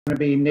going to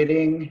be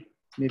knitting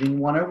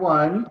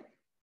 101.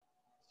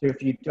 So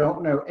if you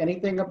don't know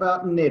anything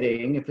about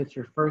knitting, if it's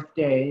your first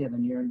day, and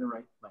then you're in the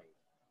right place.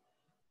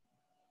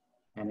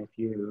 And if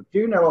you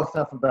do know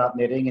stuff about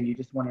knitting and you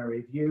just want to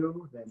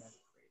review, then that's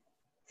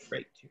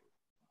great too.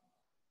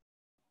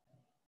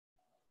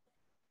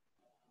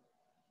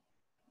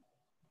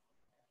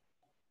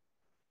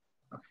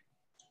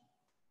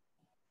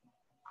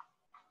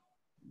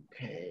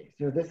 Okay,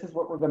 so this is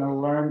what we're going to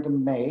learn to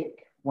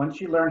make.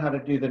 Once you learn how to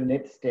do the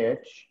knit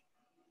stitch,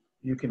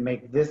 you can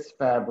make this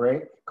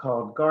fabric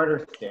called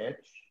garter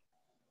stitch.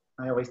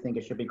 I always think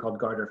it should be called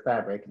garter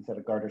fabric instead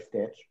of garter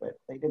stitch, but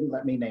they didn't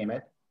let me name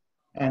it.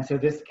 And so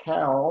this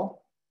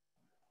cowl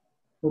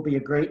will be a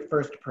great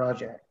first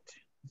project.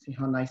 See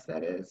how nice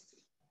that is?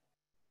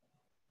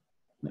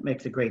 It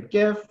makes a great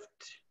gift.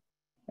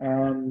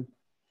 And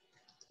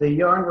the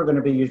yarn we're going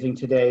to be using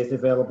today is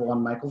available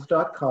on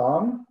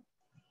michaels.com.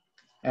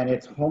 And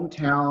it's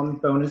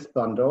Hometown Bonus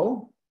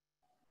Bundle.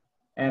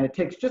 And it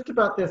takes just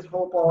about this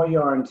whole ball of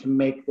yarn to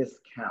make this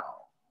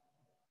cowl.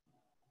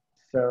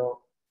 So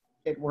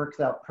it works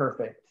out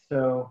perfect.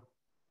 So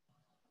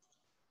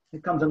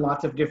it comes in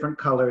lots of different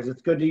colors.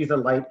 It's good to use a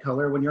light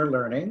color when you're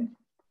learning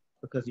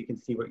because you can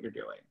see what you're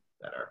doing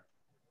better.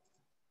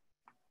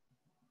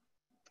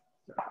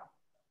 So,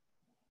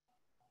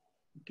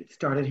 get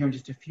started here in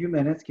just a few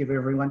minutes. Give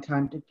everyone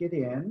time to get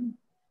in.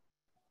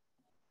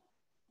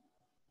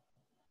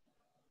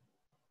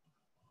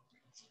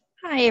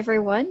 Hi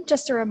everyone,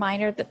 just a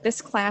reminder that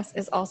this class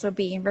is also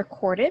being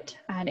recorded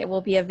and it will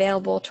be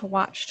available to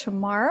watch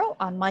tomorrow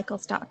on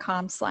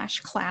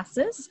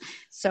michaels.com/classes.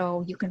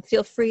 So you can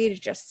feel free to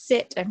just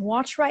sit and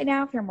watch right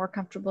now if you're more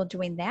comfortable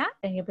doing that,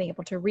 and you'll be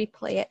able to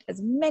replay it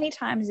as many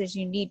times as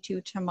you need to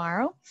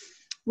tomorrow.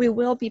 We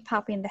will be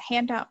popping the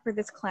handout for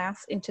this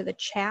class into the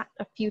chat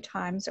a few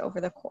times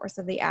over the course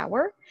of the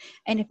hour.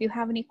 And if you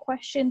have any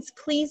questions,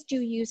 please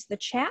do use the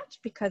chat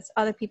because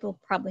other people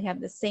probably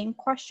have the same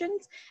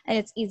questions and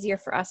it's easier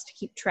for us to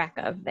keep track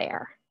of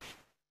there.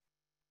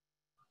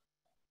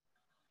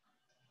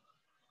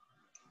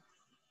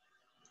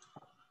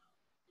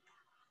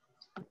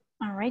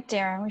 All right,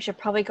 Darren, we should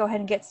probably go ahead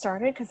and get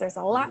started because there's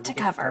a lot to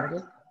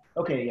cover.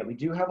 Okay, yeah, we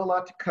do have a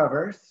lot to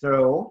cover.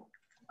 So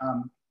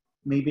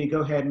maybe go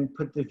ahead and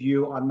put the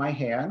view on my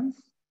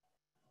hands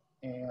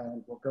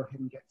and we'll go ahead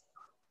and get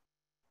started.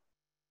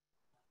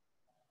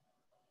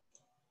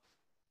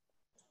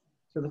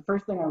 So the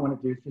first thing I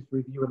want to do is just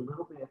review a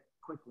little bit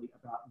quickly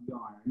about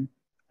yarn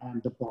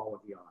and the ball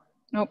of yarn.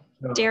 Oh,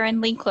 so,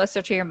 Darren, lean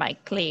closer to your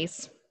mic,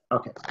 please.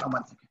 Okay,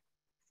 1 second.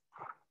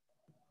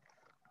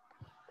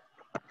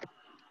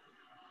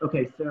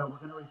 Okay, so we're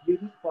going to review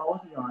this ball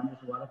of yarn.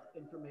 There's a lot of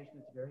information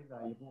that's very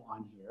valuable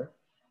on here.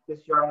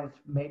 This yarn is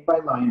made by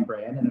Lion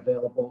Brand and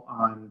available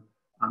on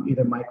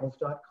either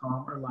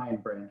michaels.com or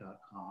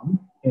lionbrand.com.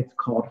 It's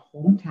called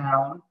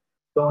Hometown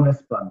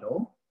Bonus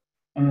Bundle.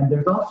 And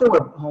there's also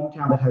a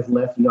Hometown that has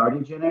less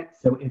yardage in it.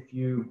 So if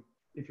you're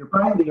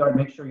buying the yarn,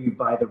 make sure you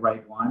buy the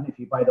right one. If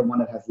you buy the one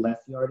that has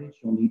less yardage,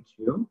 you'll need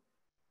two.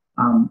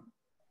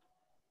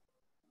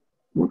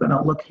 We're going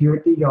to look here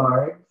at the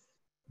yards.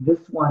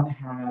 This one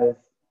has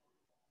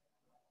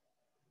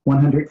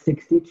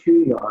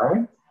 162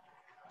 yards.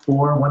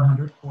 For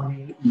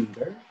 148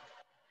 meters,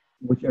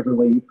 whichever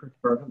way you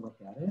prefer to look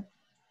at it.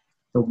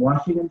 The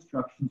washing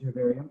instructions are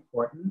very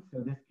important. So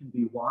this can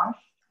be washed,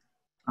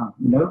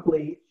 no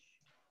bleach,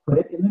 put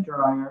it in the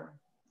dryer,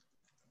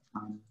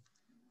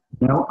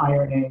 no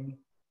ironing,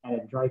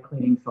 and dry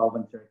cleaning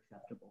solvents are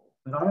acceptable.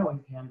 But I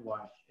always hand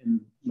wash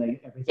and lay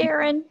everything.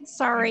 Darren,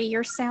 sorry,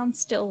 your sound's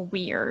still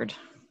weird.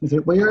 Is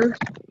it weird?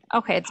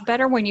 Okay, it's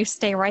better when you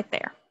stay right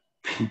there.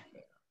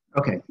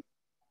 Okay,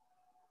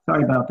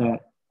 sorry about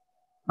that.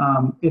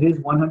 It is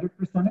 100%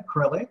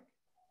 acrylic.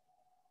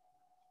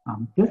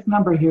 This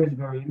number here is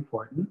very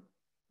important.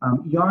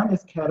 Yarn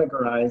is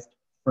categorized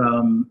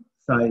from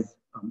size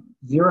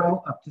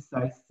 0 up to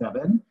size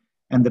 7.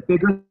 And the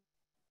bigger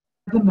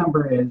the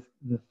number is,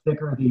 the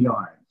thicker the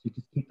yarn. So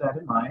just keep that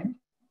in mind.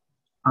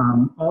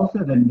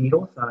 Also, the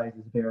needle size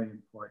is very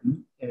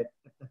important. If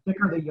the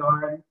thicker the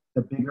yarn,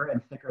 the bigger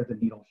and thicker the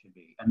needle should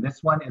be. And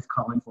this one is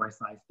calling for a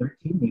size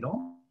 13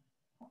 needle.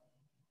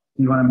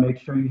 You want to make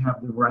sure you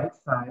have the right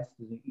size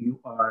so that you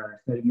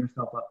are setting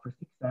yourself up for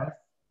success.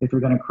 If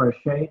you're going to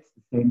crochet, it's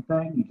the same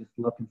thing. You just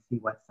look and see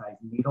what size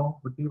needle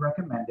would be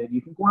recommended.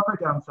 You can go up or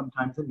down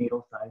sometimes the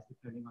needle size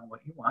depending on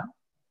what you want.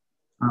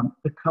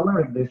 The color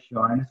of this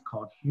yarn is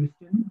called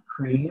Houston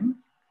Cream.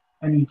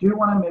 And you do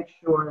want to make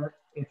sure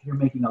if you're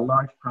making a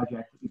large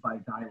project that you buy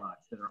dye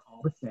lots that are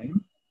all the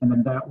same. And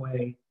then that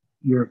way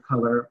your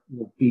color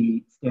will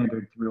be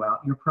standard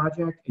throughout your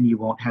project and you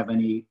won't have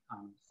any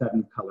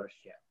sudden color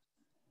shift.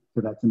 So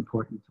that's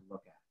important to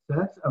look at. So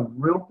that's a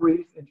real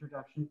brief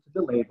introduction to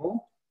the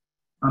label.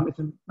 It's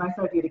a nice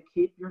idea to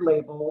keep your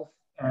labels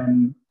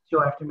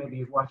until after maybe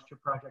you've watched your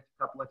project a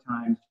couple of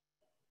times,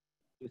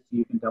 just so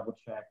you can double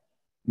check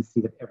and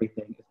see that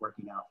everything is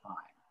working out fine,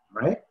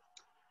 right?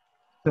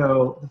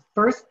 So the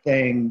first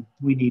thing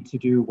we need to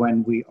do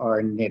when we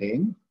are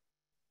knitting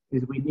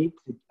is we need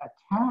to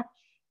attach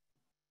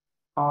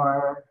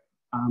our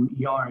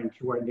yarn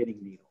to our knitting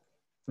needle.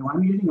 So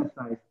I'm using a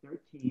size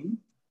 13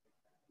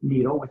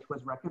 needle, which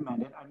was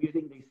recommended. I'm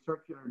using these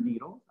circular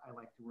needles. I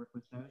like to work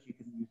with those. You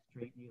can use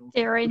straight needles.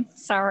 Darren,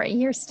 sorry,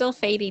 you're still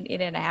fading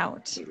in and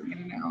out. In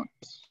and out.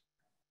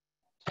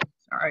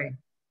 Sorry.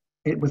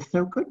 It was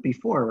so good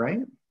before,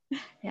 right?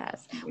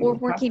 Yes, we're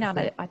working on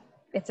it.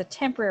 It's a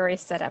temporary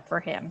setup for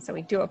him, so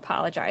we do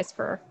apologize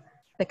for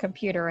the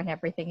computer and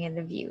everything in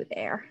the view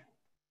there.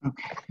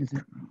 Okay. Is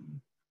it?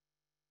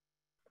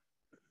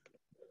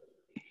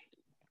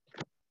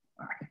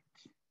 All right.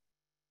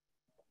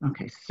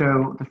 Okay,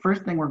 so the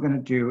first thing we're going to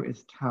do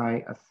is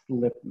tie a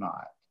slip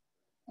knot.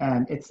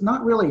 And it's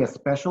not really a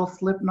special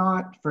slip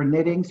knot for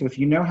knitting. So if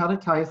you know how to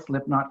tie a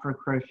slip knot for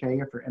crochet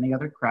or for any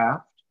other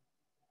craft,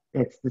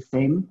 it's the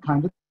same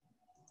kind of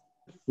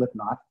slip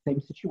knot,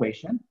 same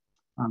situation.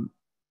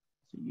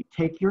 So you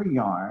take your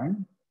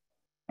yarn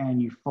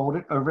and you fold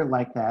it over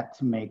like that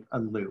to make a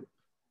loop.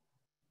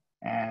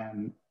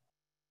 And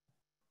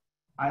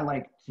I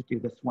like to do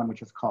this one,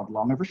 which is called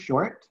long over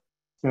short.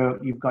 So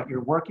you've got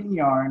your working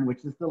yarn,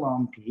 which is the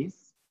long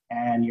piece,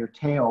 and your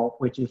tail,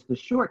 which is the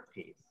short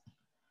piece.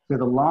 So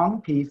the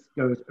long piece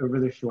goes over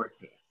the short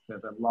piece. So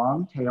the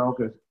long tail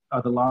goes,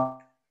 the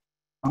long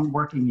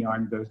working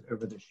yarn goes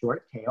over the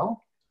short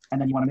tail.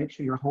 And then you want to make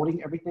sure you're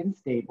holding everything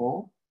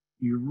stable.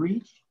 You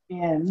reach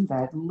in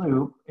that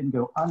loop and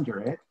go under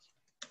it.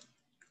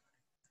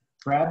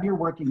 Grab your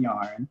working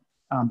yarn.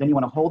 Then you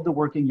want to hold the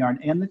working yarn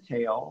and the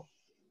tail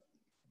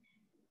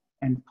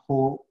and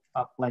pull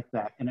up like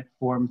that, and it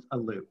forms a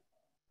loop.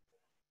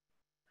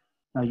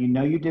 Now you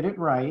know you did it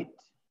right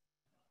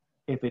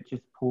if it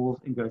just pulls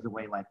and goes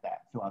away like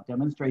that. So I'll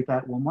demonstrate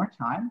that one more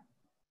time.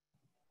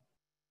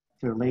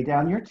 So lay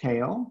down your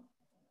tail,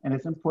 and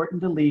it's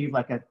important to leave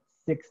like a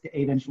 6 to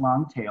 8 inch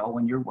long tail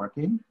when you're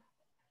working.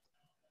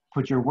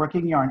 Put your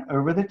working yarn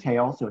over the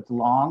tail so it's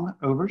long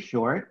over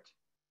short.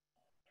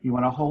 You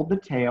want to hold the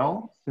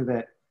tail so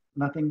that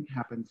nothing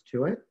happens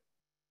to it.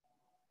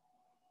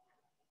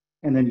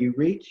 And then you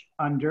reach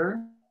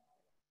under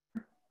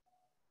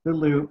the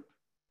loop,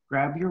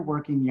 grab your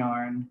working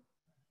yarn,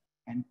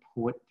 and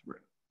pull it through.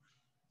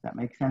 Does that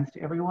make sense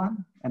to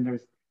everyone? And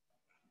there's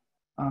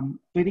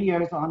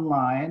videos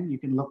online. You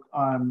can look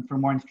for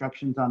more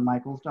instructions on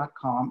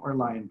michaels.com or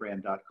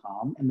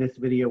lionbrand.com. And this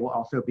video will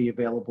also be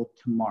available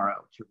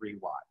tomorrow to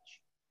rewatch.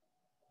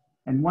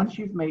 And once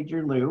you've made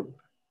your loop,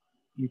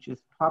 you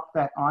just pop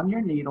that on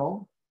your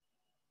needle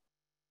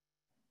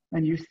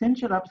and you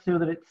cinch it up so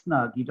that it's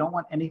snug. You don't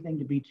want anything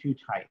to be too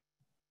tight.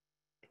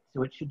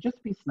 So it should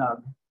just be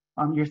snug.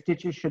 Your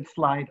stitches should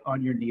slide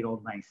on your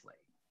needle nicely.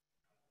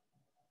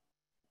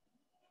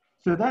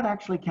 So that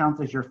actually counts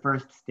as your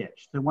first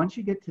stitch. So once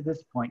you get to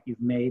this point,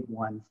 you've made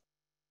one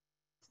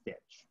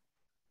stitch.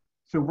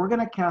 So we're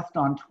gonna cast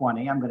on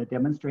 20. I'm gonna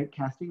demonstrate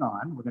casting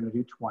on. We're gonna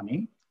do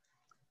 20.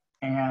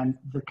 And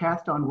the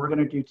cast on we're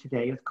gonna do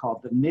today is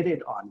called the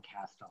knitted on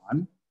cast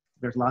on.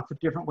 There's lots of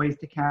different ways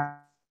to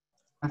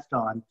cast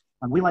on.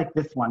 And we like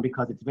this one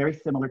because it's very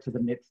similar to the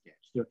knit stitch.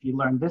 So if you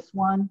learn this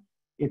one,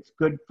 it's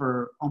good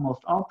for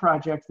almost all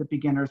projects that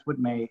beginners would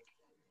make.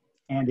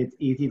 And it's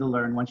easy to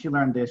learn. Once you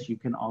learn this, you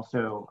can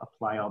also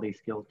apply all these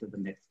skills to the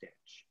knit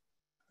stitch.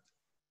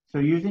 So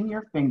using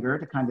your finger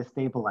to kind of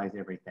stabilize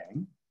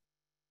everything,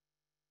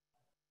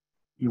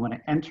 you want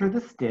to enter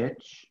the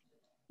stitch,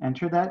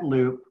 enter that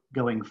loop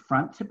going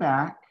front to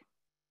back,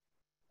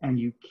 and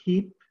you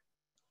keep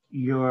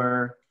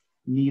your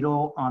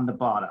needle on the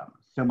bottom.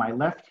 So my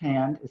left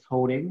hand is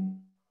holding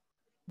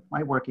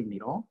my working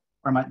needle,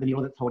 or the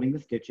needle that's holding the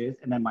stitches,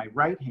 and then my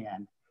right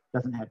hand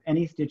doesn't have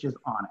any stitches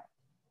on it.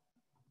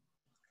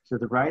 So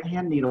the right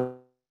hand needle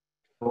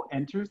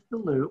enters the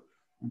loop,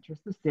 enters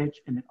the stitch,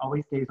 and it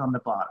always stays on the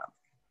bottom.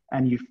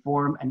 And you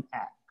form an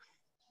X.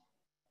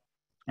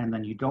 And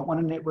then you don't want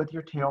to knit with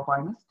your tail by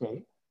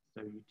mistake.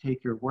 So you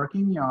take your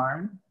working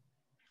yarn,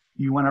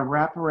 you want to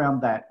wrap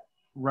around that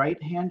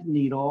right hand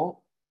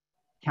needle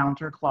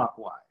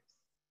counterclockwise.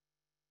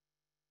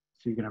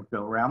 So you're going to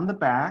go around the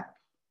back,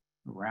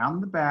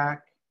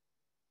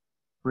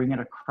 bring it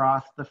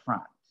across the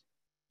front,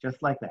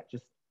 just like that,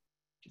 just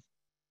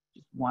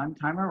one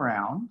time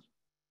around.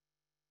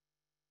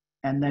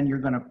 And then you're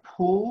going to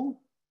pull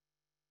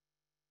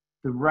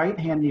the right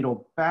hand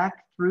needle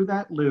back through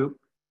that loop,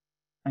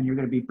 and you're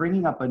going to be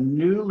bringing up a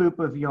new loop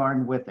of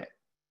yarn with it.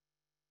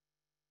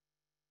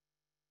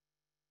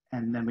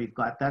 And then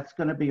that's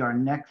going to be our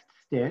next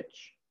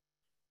stitch.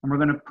 And we're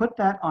going to put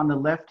that on the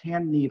left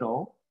hand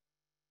needle,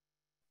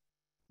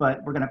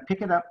 but we're going to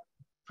pick it up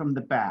from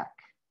the back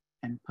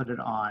and put it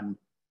on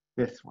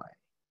this way.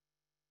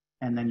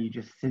 And then you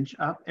just cinch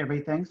up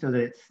everything so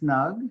that it's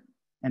snug.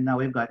 And now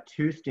we've got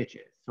 2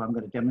 stitches. So I'm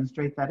going to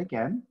demonstrate that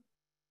again.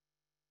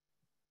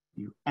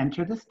 You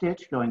enter the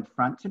stitch going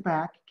front to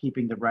back,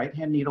 keeping the right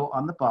hand needle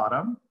on the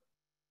bottom.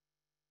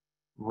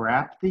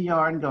 Wrap the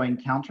yarn going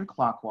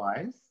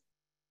counterclockwise.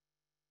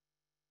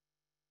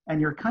 And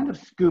you're kind of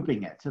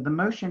scooping it. So the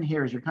motion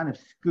here is you're kind of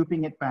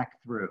scooping it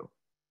back through.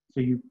 So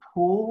you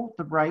pull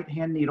the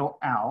right-hand needle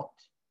out.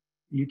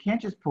 You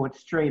can't just pull it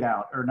straight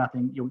out or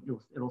nothing,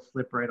 it'll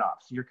slip right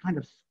off. So you're kind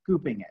of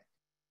scooping it.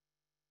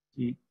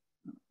 So you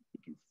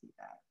can see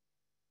that.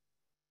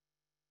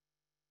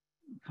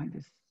 Kind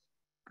of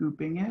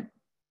scooping it.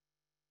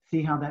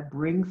 See how that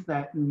brings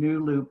that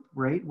new loop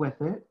right with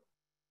it.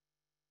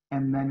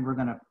 And then we're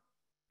gonna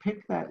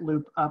pick that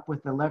loop up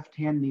with the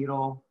left-hand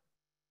needle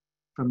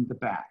from the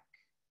back.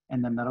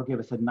 And then that'll give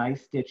us a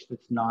nice stitch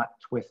that's not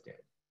twisted.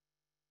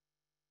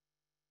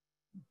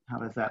 How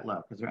does that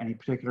look? Is there any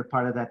particular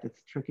part of that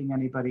that's tricking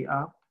anybody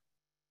up?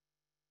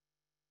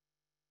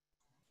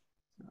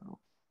 So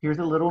here's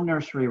a little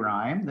nursery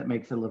rhyme that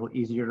makes it a little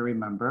easier to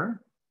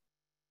remember.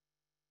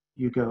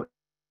 You go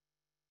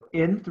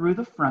in through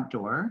the front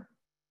door,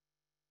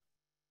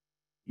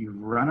 you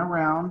run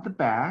around the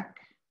back,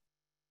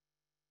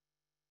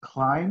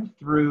 climb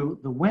through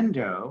the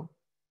window,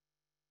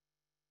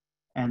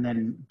 and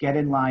then get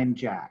in line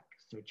Jack.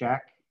 So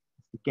Jack,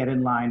 get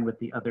in line with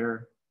the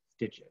other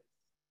stitches.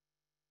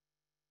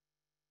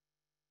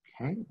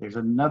 Okay, there's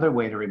another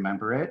way to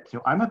remember it.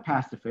 So I'm a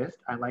pacifist,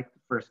 I like the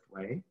first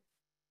way,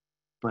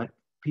 but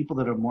people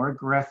that are more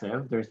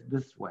aggressive, there's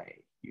this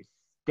way. You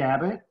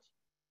stab it,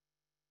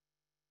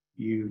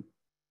 you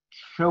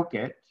choke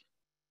it,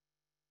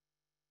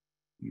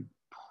 you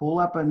pull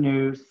up a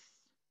noose,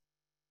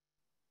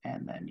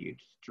 and then you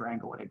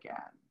strangle it again.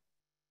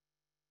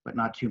 But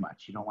not too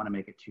much, you don't want to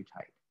make it too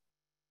tight.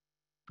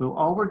 So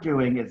all we're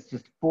doing is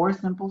just 4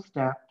 simple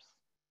steps.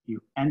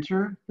 You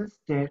enter the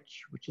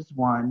stitch, which is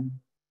 1,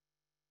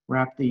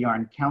 wrap the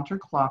yarn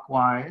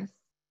counterclockwise,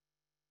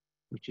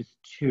 which is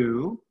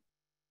 2.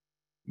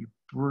 You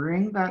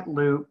bring that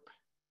loop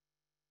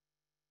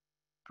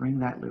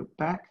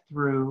back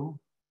through,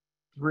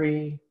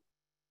 3,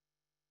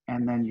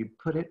 and then you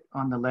put it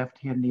on the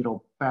left-hand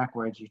needle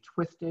backwards, you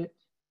twist it,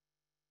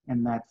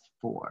 and that's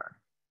 4.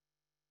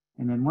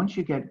 And then once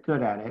you get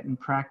good at it and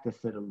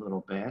practice it a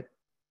little bit,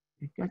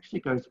 it actually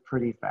goes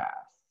pretty fast.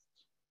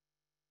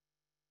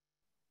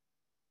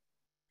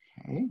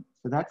 Okay,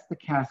 so that's the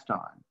cast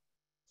on.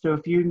 So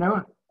if you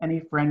know any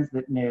friends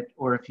that knit,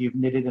 or if you've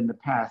knitted in the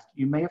past,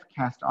 you may have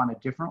cast on a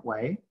different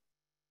way.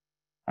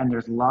 And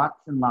there's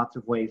lots and lots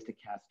of ways to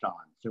cast on.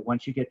 So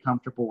once you get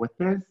comfortable with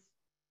this,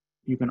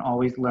 you can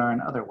always learn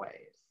other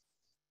ways.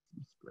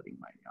 I'm splitting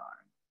my yarn.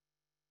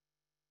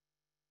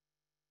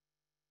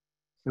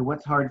 So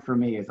what's hard for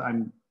me is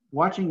I'm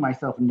watching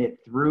myself knit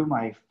through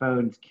my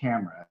phone's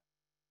camera.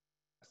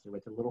 So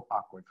it's a little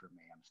awkward for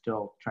me. I'm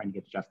still trying to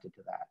get adjusted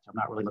to that. So I'm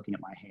not really looking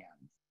at my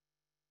hands.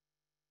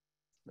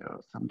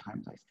 So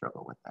sometimes I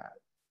struggle with that.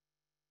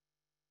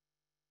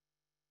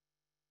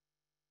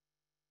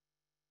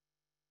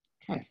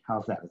 Okay,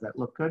 how's that? Does that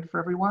look good for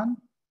everyone?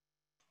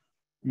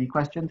 Any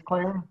questions,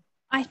 Claire?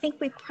 I think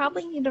we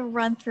probably need to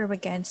run through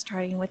again,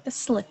 starting with the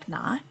slip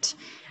knot.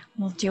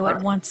 We'll do it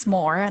once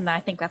more, and I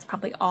think that's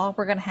probably all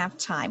we're going to have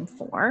time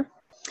for.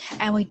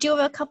 And we do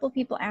have a couple of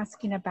people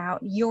asking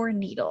about your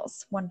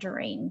needles,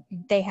 wondering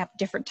they have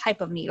different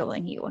type of needle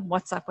than you, and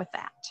what's up with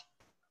that?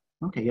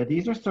 Okay, yeah,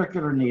 these are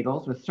circular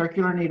needles. With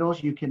circular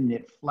needles, you can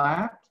knit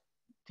flat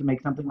to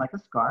make something like a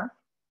scarf,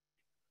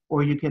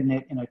 or you can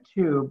knit in a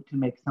tube to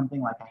make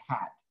something like a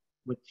hat,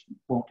 which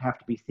won't have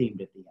to be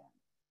seamed at the end.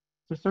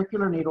 So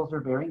circular needles are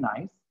very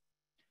nice.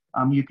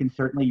 You can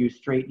certainly use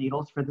straight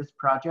needles for this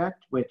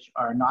project, which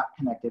are not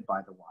connected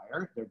by the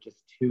wire. They're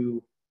just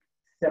 2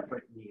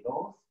 separate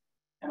needles.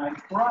 And I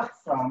brought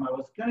some. I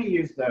was going to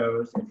use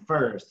those at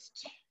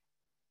first,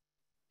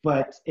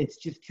 but it's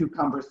just too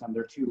cumbersome.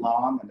 They're too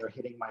long, and they're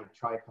hitting my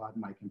tripod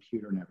and my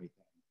computer and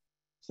everything.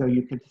 So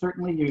you could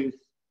certainly use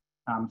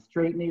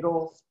straight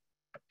needles.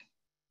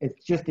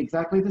 It's just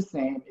exactly the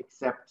same,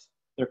 except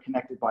they're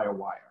connected by a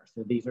wire.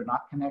 So these are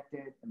not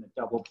connected, and the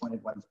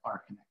double-pointed ones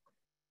are connected.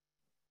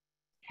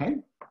 Okay,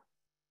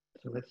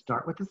 so let's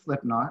start with the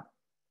slip knot.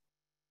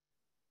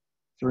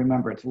 So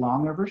remember, it's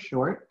long over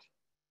short.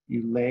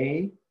 You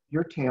lay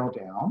your tail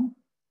down,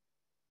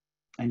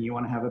 and you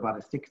want to have about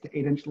a 6 to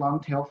 8 inch long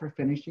tail for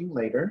finishing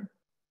later.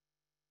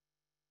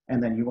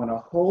 And then you want to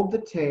hold the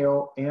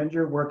tail and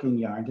your working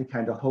yarn to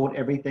kind of hold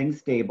everything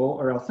stable,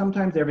 or else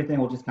sometimes everything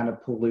will just kind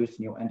of pull loose and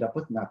you'll end up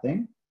with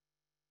nothing.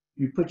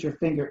 You put your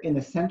finger in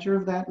the center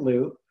of that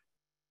loop,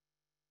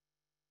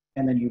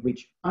 and then you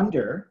reach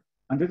under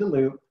the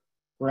loop,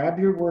 grab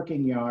your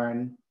working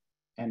yarn,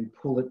 and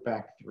pull it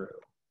back through.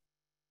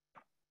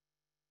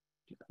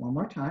 Do that one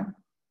more time.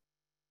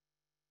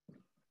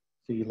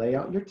 So you lay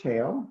out your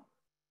tail.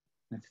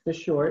 That's the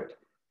short.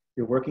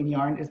 Your working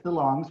yarn is the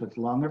long, so it's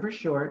long over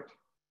short.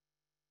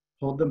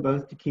 Hold them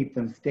both to keep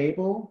them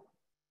stable.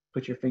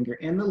 Put your finger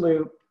in the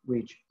loop,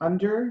 reach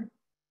under,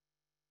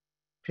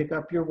 pick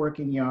up your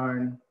working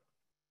yarn.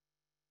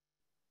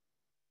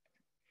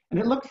 And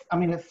it looks, I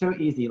mean, it's so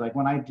easy. Like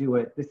when I do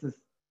it, this is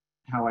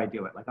how I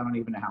do it. Like I don't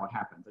even know how it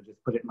happens. I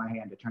just put it in my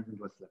hand, it turns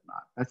into a slip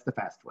knot. That's the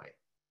fast way.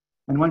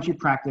 And once you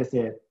practice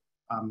it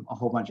a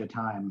whole bunch of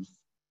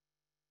times,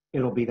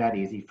 it'll be that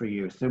easy for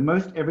you. So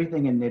most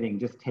everything in knitting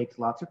just takes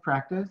lots of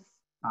practice.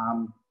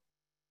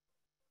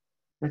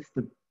 That's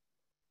the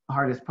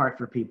hardest part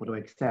for people to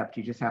accept.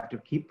 You just have to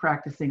keep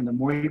practicing. The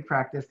more you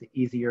practice, the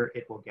easier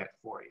it will get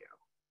for you.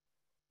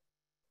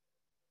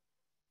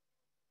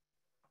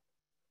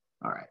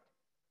 All right.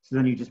 So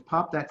then you just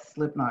pop that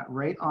slip knot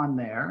right on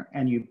there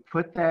and you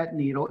put that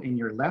needle in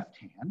your left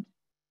hand.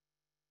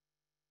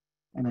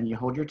 And then you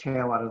hold your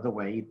tail out of the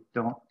way. You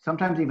don't,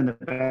 sometimes even the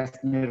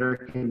best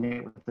knitter can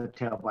knit with the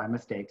tail by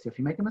mistake. So if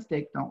you make a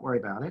mistake, don't worry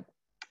about it.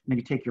 And then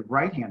you take your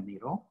right hand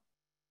needle.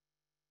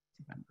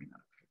 See if I can bring that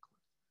up here close.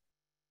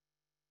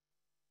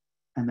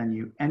 And then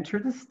you enter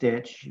the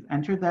stitch, you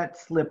enter that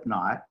slip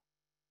knot.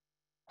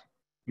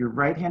 Your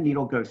right hand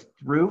needle goes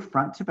through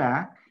front to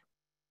back.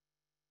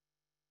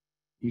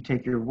 You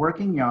take your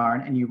working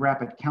yarn and you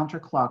wrap it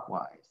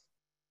counterclockwise.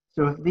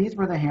 So if these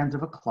were the hands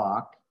of a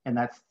clock, and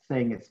that's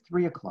saying it's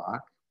 3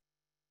 o'clock.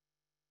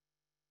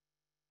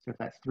 So if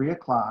that's 3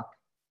 o'clock,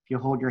 if you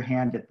hold your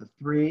hand at the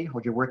 3,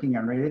 hold your working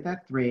yarn right at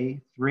that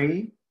 3,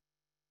 3,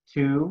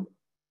 2,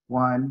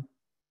 1,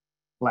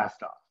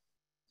 blast off.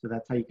 So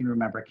that's how you can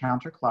remember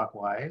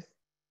counterclockwise.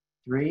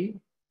 3,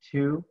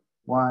 2,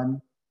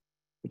 1.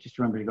 But just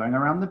remember, you're going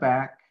around the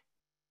back,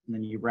 and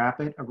then you wrap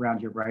it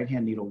around your right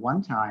hand needle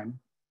 1 time.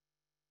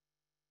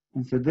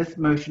 And so this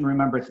motion,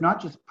 remember, it's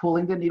not just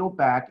pulling the needle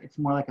back, it's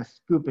more like a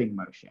scooping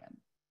motion.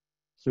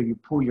 So you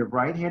pull your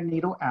right hand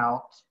needle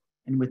out,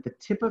 and with the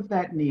tip of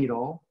that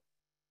needle,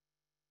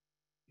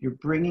 you're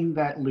bringing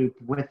that loop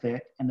with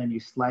it, and then you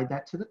slide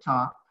that to the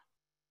top.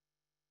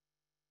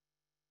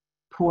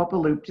 Pull up a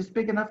loop just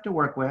big enough to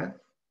work with,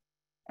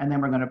 and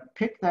then we're going to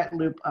pick that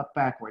loop up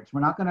backwards.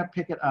 We're not going to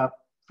pick it up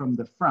from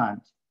the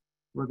front.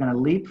 We're going to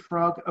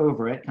leapfrog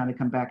over it, kind of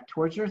come back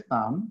towards your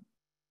thumb,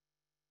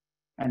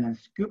 and then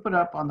scoop it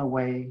up on the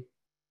way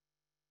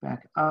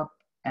back up,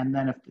 and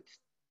then if it's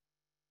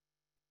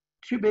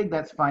too big,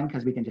 that's fine,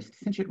 because we can just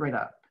cinch it right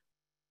up.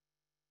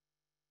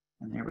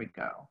 And there we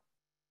go.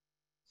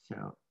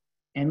 So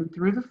in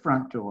through the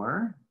front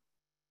door,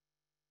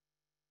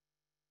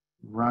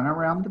 run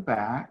around the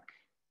back,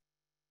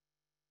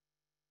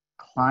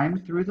 climb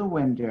through the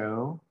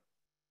window,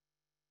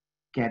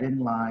 get in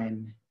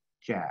line,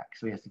 jack.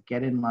 So he has to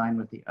get in line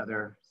with the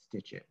other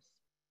stitches.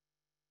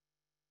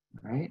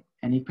 All right,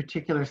 any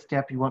particular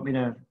step you want me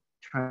to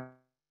try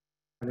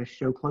to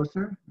show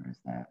closer? Where's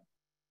that?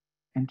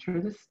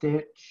 Enter the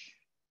stitch,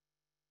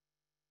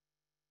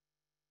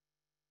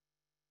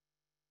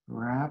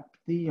 wrap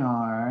the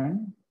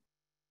yarn,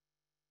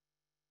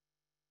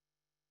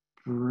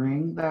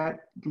 bring that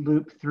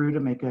loop through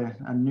to make a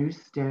new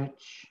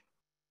stitch,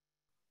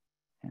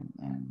 and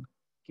then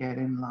get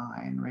in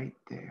line right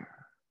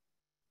there.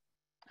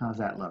 How's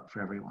that look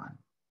for everyone?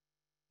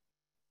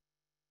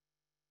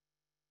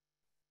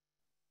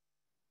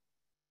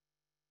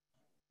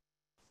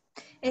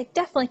 It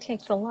definitely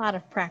takes a lot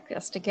of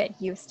practice to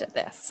get used to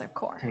this, of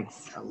course. It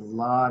takes a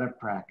lot of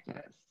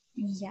practice.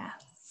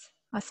 Yes,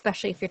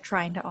 especially if you're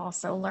trying to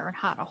also learn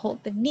how to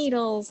hold the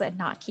needles and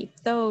not keep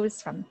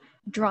those from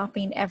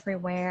dropping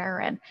everywhere.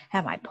 And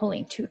am I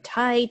pulling too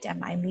tight?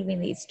 Am I leaving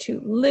these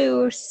too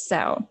loose?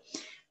 So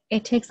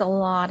it takes a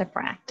lot of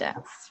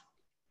practice.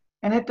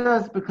 And it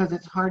does, because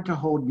it's hard to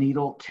hold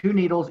two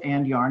needles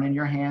and yarn in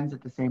your hands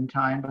at the same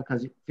time,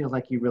 because it feels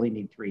like you really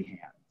need 3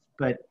 hands.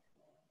 But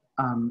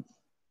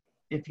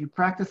if you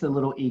practice a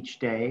little each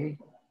day,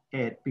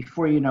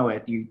 before you know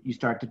it, you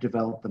start to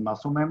develop the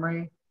muscle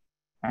memory,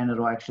 and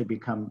it'll actually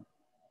become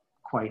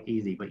quite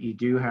easy. But you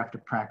do have to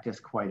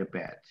practice quite a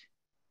bit.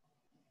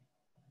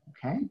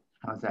 Okay,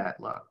 how's that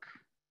look?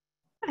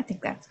 I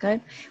think that's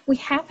good. We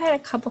have had a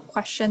couple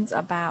questions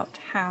about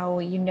how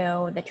you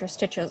know that your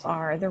stitches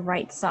are the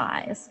right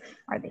size.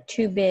 Are they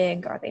too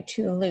big? Are they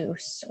too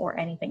loose? Or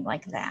anything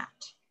like that?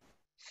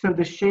 So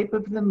the shape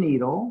of the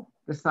needle,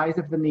 the size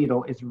of the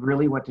needle is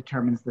really what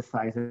determines the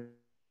size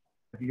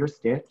of your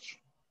stitch.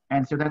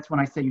 And so that's when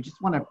I say you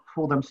just want to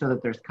pull them so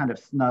that there's kind of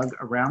snug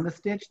around the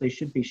stitch. They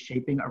should be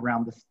shaping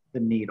around the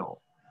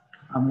needle.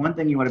 One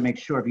thing you want to make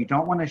sure of, you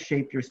don't want to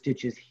shape your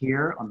stitches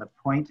here on the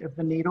point of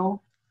the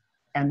needle.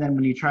 And then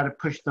when you try to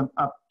push them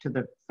up to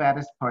the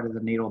fattest part of the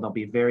needle, they'll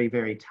be very,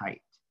 very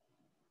tight.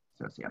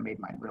 So see, I made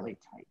mine really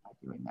tight by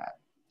doing that.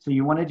 So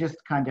you want to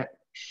just kind of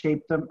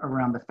shape them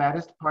around the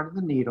fattest part of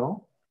the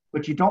needle,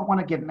 but you don't want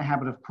to get in the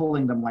habit of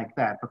pulling them like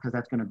that, because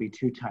that's going to be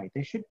too tight.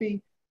 They should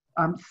be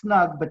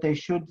snug, but they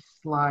should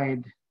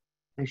slide.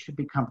 They should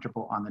be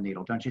comfortable on the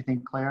needle. Don't you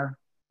think, Claire?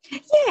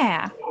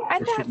 Yeah,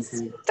 and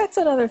that's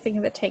another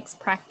thing that takes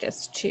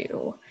practice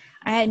too.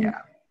 And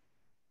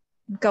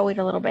going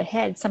a little bit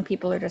ahead, some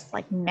people are just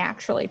like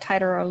naturally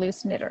tighter or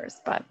loose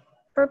knitters, but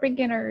for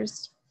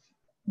beginners,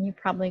 you're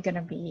probably going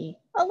to be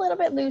a little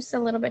bit loose, a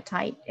little bit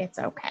tight. It's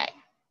okay.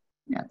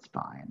 That's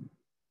fine.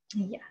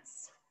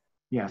 Yes.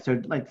 Yeah,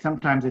 so like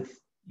sometimes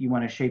you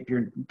want to shape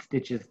your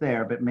stitches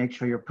there, but make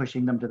sure you're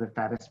pushing them to the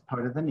fattest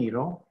part of the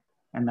needle,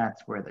 and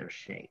that's where they're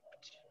shaped.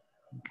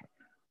 Okay.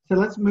 So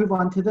let's move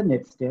on to the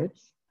knit stitch.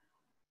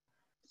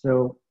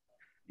 So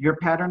your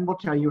pattern will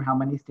tell you how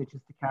many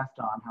stitches to cast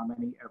on, how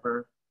many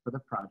ever for the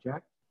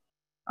project.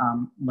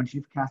 Once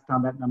you've cast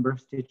on that number of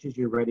stitches,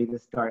 you're ready to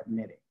start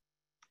knitting.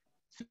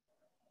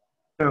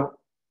 So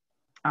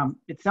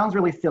it sounds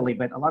really silly,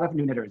 but a lot of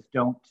new knitters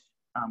don't,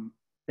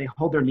 they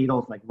hold their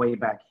needles like way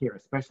back here,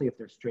 especially if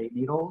they're straight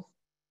needles.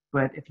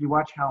 But if you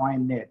watch how I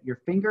knit, your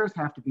fingers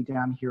have to be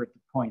down here at the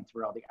points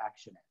where all the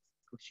action is,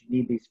 because you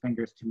need these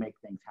fingers to make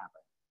things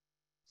happen.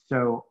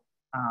 So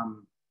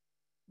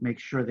make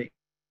sure that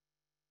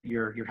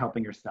you're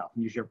helping yourself.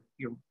 Use your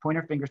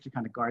pointer fingers to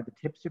kind of guard the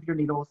tips of your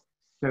needles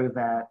so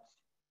that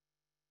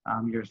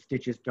your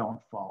stitches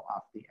don't fall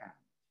off the end.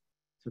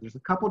 So there's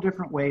a couple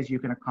different ways you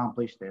can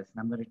accomplish this,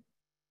 and I'm going to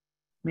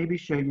maybe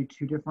show you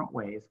 2 different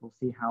ways. We'll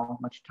see how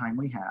much time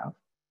we have.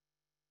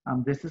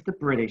 This is the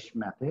British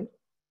method.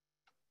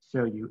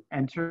 So you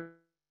enter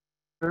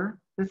the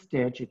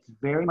stitch. It's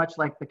very much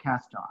like the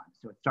cast on.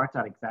 So it starts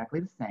out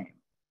exactly the same.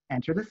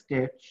 Enter the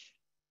stitch,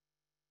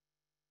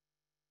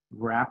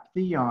 wrap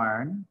the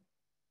yarn,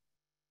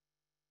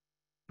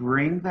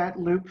 bring that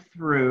loop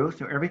through.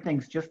 So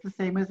everything's just the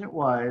same as it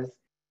was.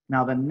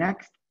 Now the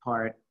next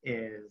part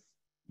is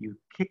you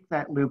kick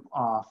that loop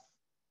off,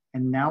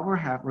 and now we're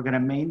going to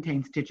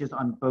maintain stitches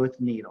on both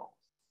needles.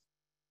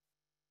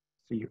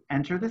 So you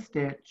enter the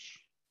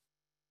stitch,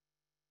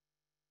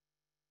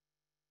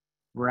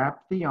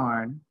 wrap the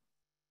yarn,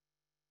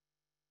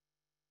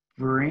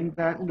 bring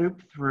that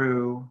loop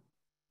through,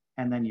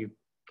 and then you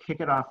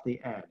kick it off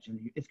the edge.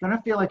 And it's going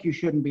to feel like you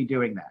shouldn't be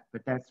doing that,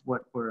 but that's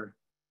what we're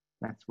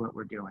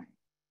doing.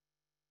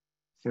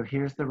 So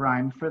here's the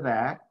rhyme for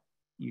that.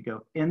 You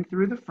go in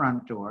through the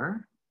front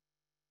door,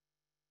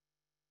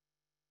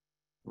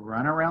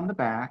 run around the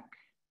back,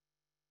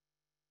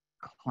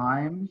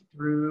 climb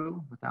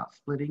through without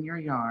splitting your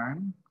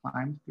yarn,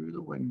 climb through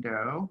the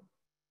window,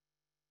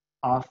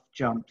 off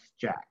jumps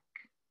Jack.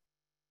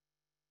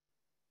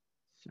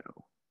 So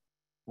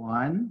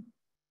 1,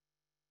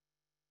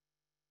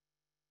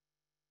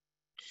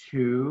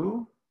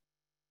 2,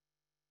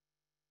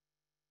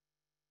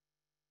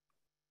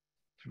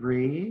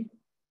 3,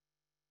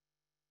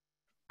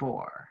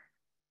 4.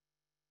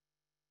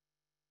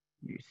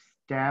 You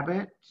stab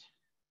it,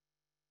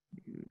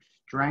 you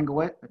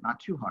strangle it, but not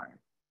too hard.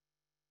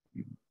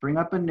 You bring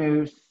up a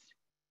noose,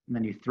 and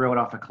then you throw it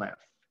off a cliff.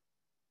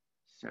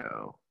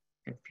 So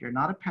if you're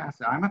not a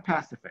pacifist, I'm a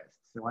pacifist,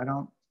 so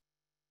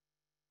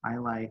I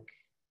like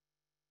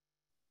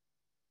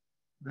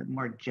the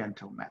more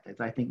gentle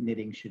methods. I think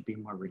knitting should be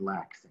more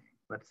relaxing,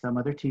 but some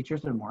other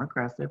teachers are more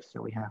aggressive,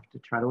 so we have to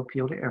try to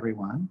appeal to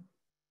everyone.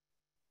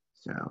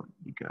 So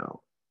you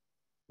go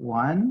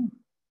 1,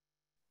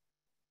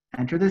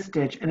 enter the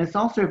stitch, and it's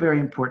also very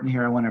important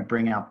here, I want to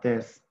bring out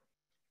this.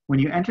 When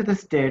you enter the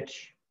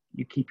stitch,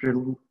 you keep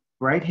your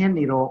right hand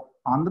needle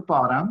on the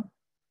bottom,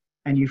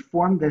 and you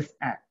form this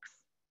X.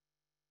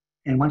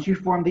 And once you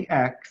form the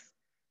X,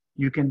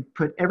 you can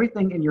put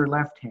everything in your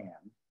left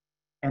hand,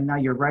 and now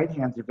your right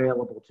hand's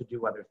available to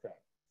do other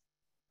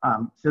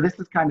things. So this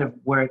is kind of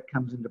where it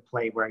comes into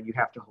play, where you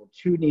have to hold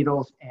 2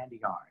 needles and a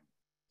yarn.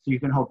 So you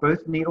can hold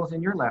both needles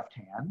in your left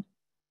hand,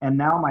 and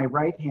now my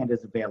right hand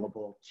is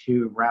available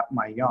to wrap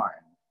my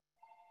yarn.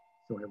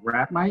 So I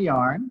wrap my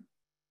yarn,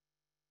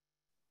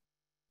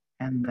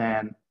 and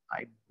then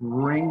I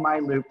bring my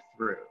loop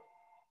through,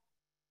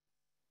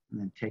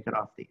 and then take it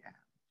off the end.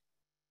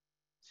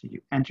 So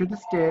you enter the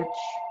stitch,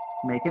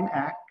 make an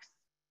X,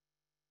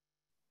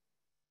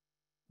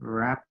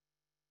 wrap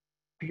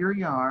your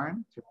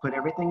yarn, so put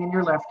everything in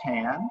your left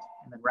hand,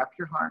 and then wrap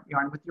your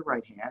yarn with your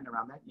right hand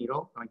around that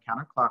needle, going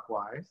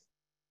counterclockwise.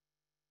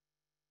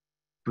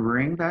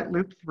 Bring that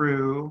loop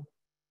through,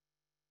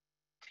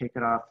 take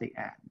it off the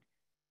end.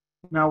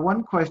 Now,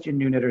 one question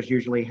new knitters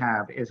usually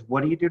have is,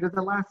 what do you do to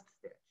the last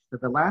stitch? So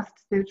the last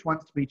stitch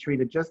wants to be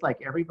treated just like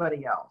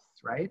everybody else,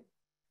 right?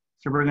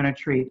 So we're going to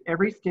treat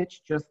every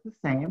stitch just the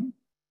same.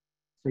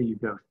 So you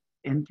go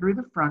in through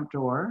the front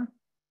door,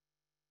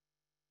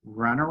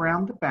 run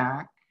around the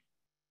back,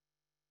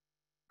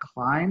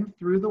 climb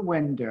through the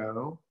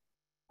window,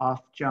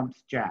 off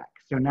jumps Jack.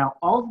 So now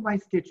all of my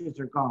stitches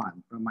are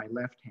gone from my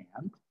left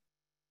hand.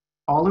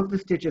 All of the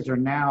stitches are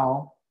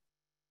now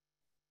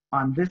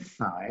on this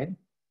side.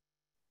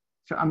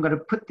 So I'm going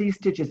to put these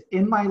stitches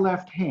in my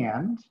left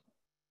hand,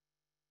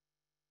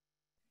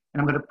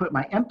 and I'm going to put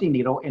my empty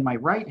needle in my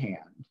right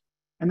hand.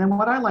 And then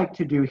what I like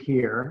to do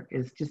here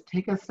is just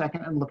take a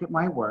second and look at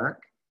my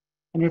work.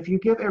 And if you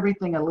give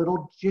everything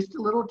just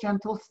a little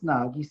gentle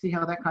snug, you see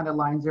how that kind of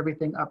lines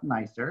everything up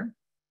nicer.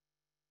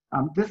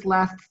 This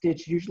last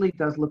stitch usually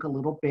does look a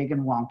little big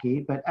and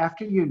wonky, but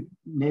after you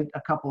knit a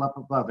couple up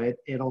above it,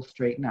 it'll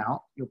straighten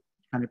out. You'll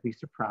kind of be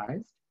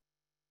surprised.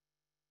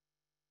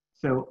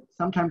 So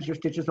sometimes your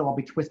stitches will all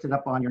be twisted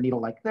up on your needle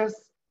like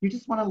this. You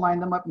just want to line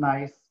them up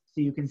nice so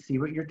you can see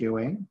what you're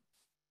doing.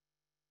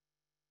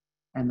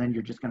 And then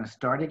you're just going to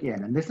start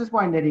again. And this is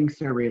why knitting's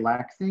so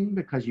relaxing,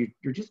 because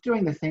you're just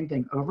doing the same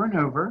thing over and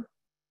over.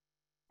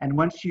 And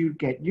once you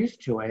get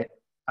used to it,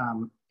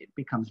 it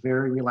becomes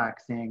very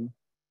relaxing,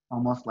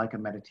 almost like a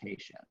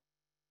meditation.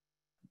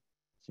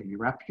 So you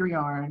wrap your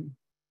yarn,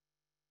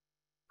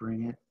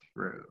 bring it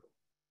through,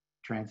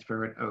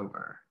 transfer it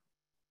over.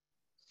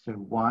 So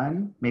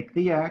 1, make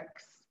the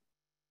X,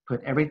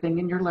 put everything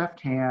in your left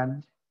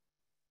hand,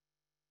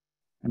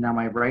 And now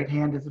my right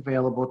hand is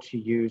available to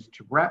use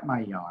to wrap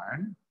my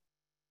yarn.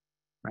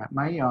 Wrap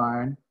my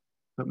yarn,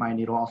 put my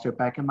needle also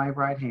back in my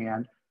right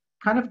hand,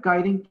 kind of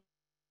guiding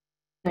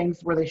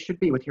things where they should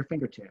be with your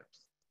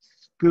fingertips.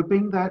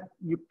 Scooping that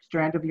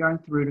strand of yarn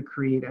through to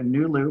create a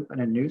new loop and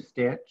a new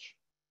stitch.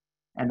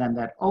 And then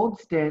that old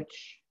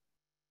stitch,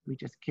 we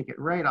just kick it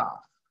right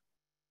off.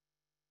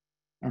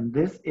 And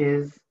this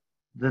is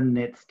the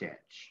knit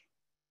stitch.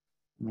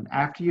 And then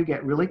after you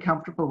get really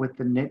comfortable with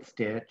the knit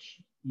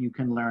stitch, you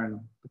can learn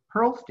the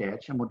purl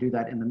stitch, and we'll do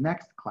that in the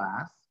next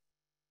class.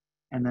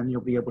 And then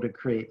you'll be able to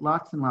create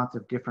lots and lots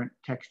of different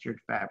textured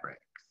fabrics.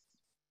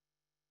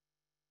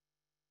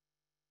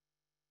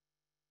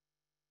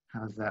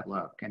 How does that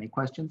look? Any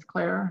questions,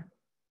 Claire?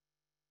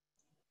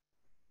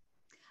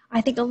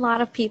 I think a lot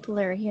of people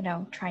are,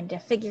 trying to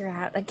figure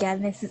out,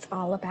 again, this is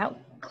all about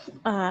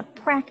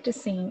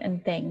practicing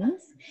and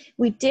things.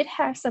 We did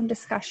have some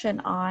discussion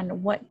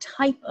on what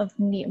type of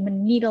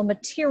needle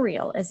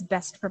material is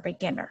best for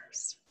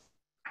beginners.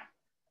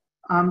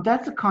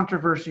 That's a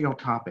controversial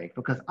topic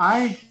because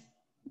I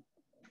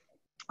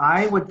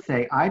would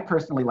say I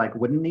personally like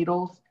wooden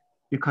needles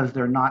because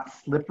they're not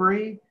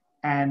slippery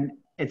and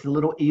it's a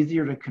little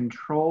easier to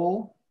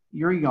control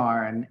your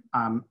yarn.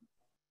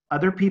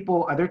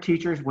 Other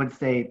teachers would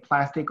say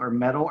plastic or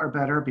metal are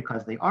better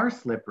because they are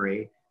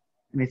slippery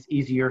and it's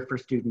easier for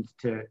students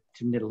to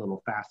knit a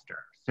little faster.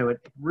 So it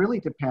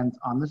really depends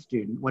on the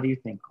student. What do you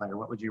think, Claire?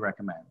 What would you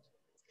recommend?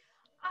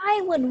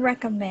 I would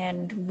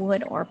recommend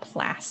wood or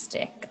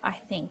plastic. I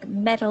think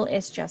metal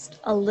is just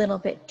a little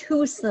bit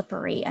too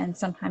slippery and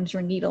sometimes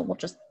your needle will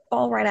just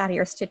fall right out of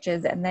your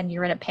stitches and then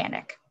you're in a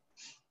panic.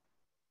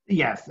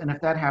 Yes, and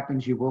if that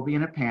happens, you will be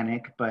in a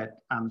panic,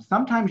 but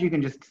sometimes you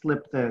can just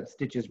slip the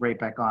stitches right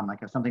back on. Like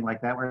if something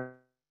like that were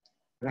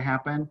to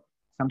happen,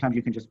 sometimes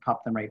you can just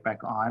pop them right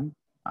back on.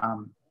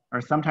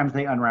 Or sometimes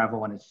they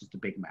unravel and it's just a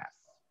big mess.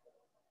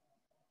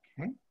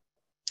 Okay.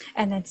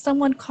 And then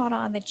someone caught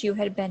on that you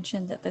had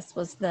mentioned that this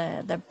was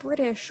the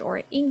British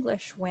or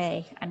English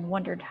way and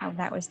wondered how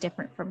that was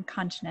different from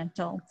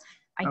continental.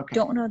 I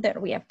don't know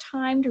that we have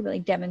time to really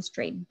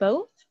demonstrate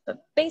both,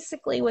 but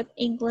basically with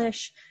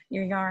English,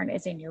 your yarn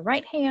is in your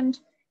right hand.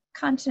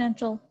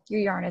 Continental,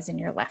 your yarn is in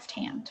your left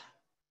hand.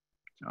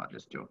 So I'll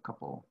just do a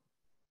couple.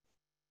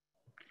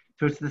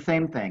 So it's the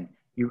same thing.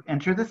 You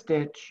enter the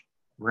stitch,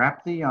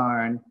 wrap the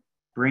yarn,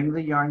 bring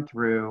the yarn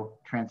through,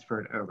 transfer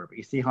it over. But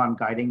you see how I'm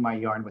guiding my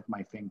yarn with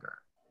my finger.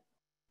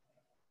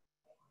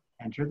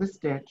 Enter the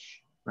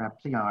stitch,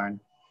 wrap the yarn.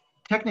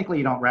 Technically,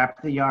 you don't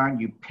wrap the yarn,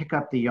 you pick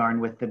up the yarn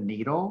with the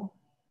needle,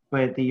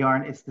 but the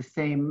yarn, it's the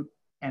same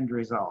end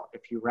result.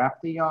 If you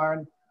wrap the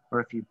yarn or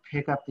if you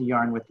pick up the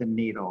yarn with the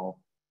needle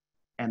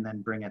and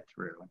then bring it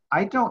through.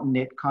 I don't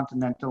knit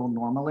continental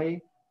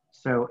normally,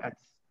 so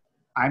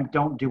I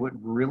don't do it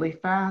really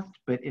fast,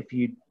 but if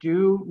you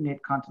do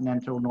knit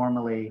continental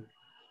normally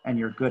and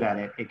you're good at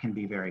it, it can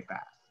be very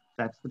fast.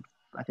 That's,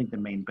 I think, the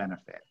main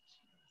benefit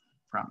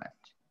from it.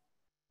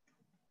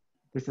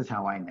 This is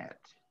how I knit.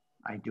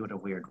 I do it a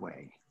weird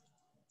way.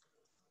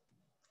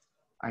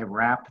 I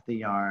wrap the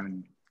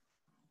yarn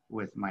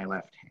with my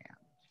left hand,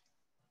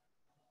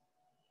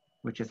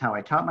 which is how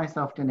I taught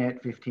myself to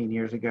knit 15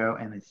 years ago,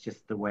 and it's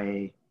just the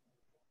way.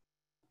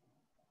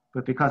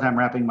 But because I'm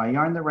wrapping my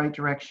yarn the right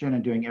direction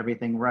and doing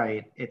everything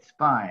right, it's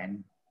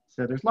fine.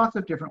 So there's lots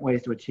of different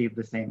ways to achieve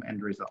the same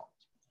end result.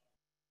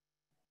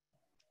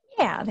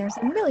 Yeah, there's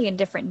a million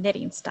different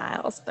knitting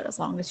styles, but as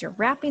long as you're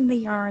wrapping the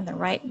yarn the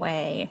right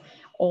way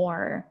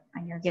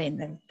and you're getting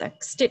the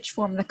stitch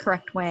form the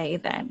correct way,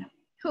 then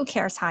who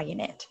cares how you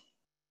knit?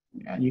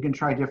 Yeah, you can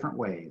try different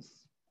ways.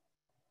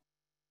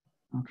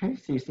 Okay,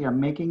 so you see I'm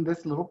making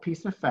this little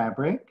piece of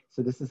fabric.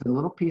 So this is a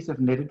little piece of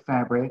knitted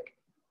fabric.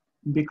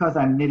 Because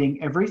I'm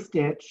knitting every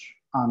stitch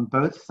on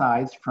both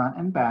sides, front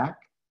and back,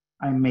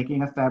 I'm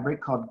making a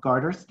fabric called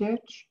garter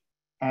stitch.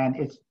 And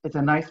it's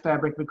a nice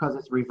fabric because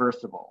it's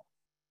reversible.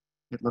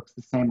 It looks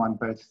the same on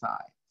both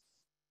sides.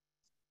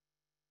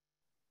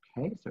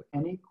 Okay, so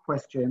any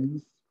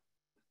questions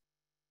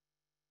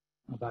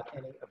about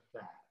any of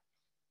that?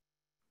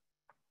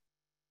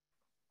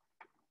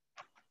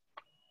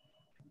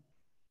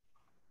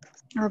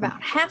 We're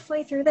about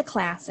halfway through the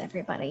class,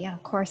 everybody. And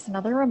of course,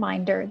 another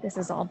reminder, this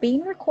is all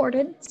being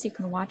recorded, so you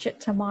can watch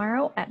it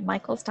tomorrow at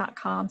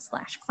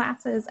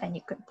michaels.com/classes, and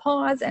you can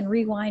pause and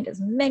rewind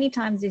as many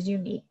times as you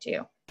need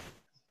to.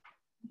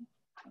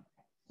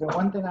 So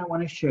one thing I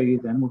want to show you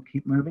then, we'll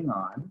keep moving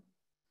on,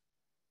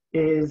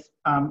 is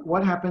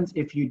what happens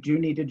if you do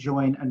need to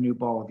join a new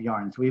ball of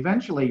yarn. So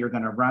eventually you're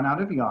going to run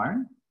out of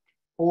yarn,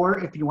 or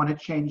if you want to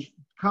change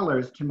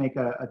colors to make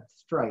a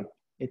stripe,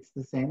 it's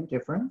the same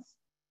difference.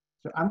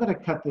 So I'm going to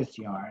cut this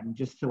yarn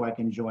just so I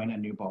can join a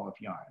new ball of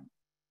yarn,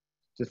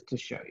 just to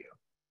show you.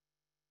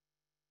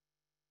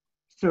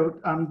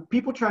 So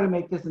people try to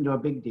make this into a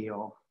big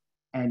deal,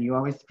 and you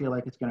always feel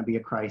like it's going to be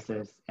a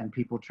crisis, and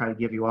people try to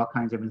give you all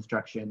kinds of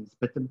instructions.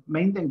 But the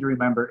main thing to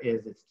remember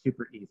is it's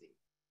super easy.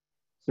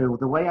 So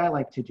the way I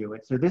like to do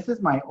it, so this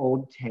is my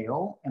old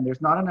tail, and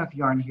there's not enough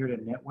yarn here to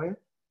knit with.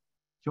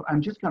 So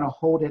I'm just going to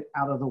hold it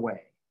out of the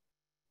way.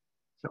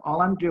 So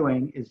all I'm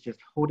doing is just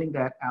holding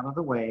that out of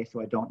the way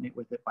so I don't knit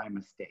with it by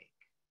mistake.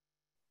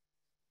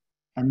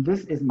 And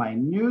this is my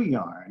new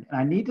yarn. And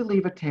I need to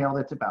leave a tail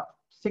that's about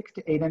 6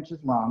 to 8 inches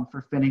long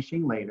for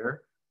finishing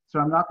later. So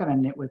I'm not going to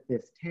knit with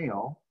this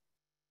tail.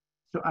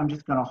 So I'm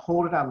just going to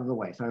hold it out of the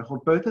way. So I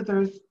hold both of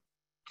those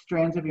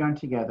strands of yarn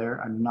together.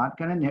 I'm not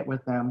going to knit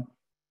with them.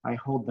 I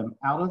hold them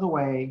out of the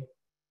way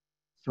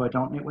so I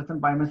don't knit with them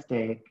by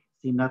mistake.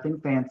 See, nothing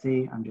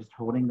fancy. I'm just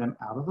holding them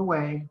out of the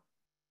way.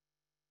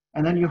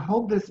 And then you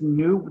hold this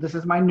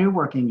is my new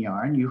working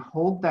yarn. You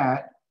hold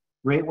that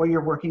right where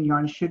your working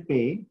yarn should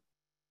be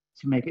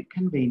to make it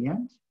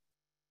convenient.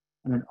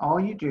 And then all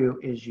you do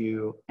is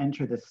you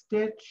enter the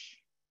stitch,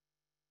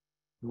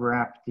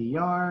 wrap the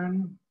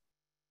yarn,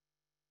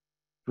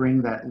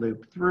 bring that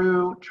loop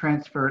through,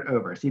 transfer it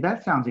over. See,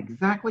 that sounds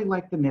exactly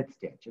like the knit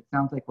stitch. It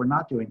sounds like we're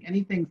not doing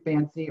anything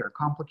fancy or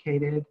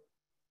complicated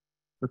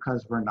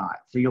because we're not.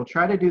 So you'll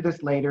try to do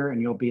this later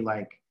and you'll be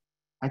like,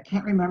 I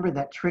can't remember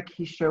that trick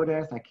he showed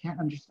us. I can't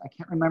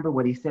remember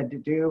what he said to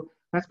do.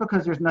 That's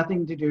because there's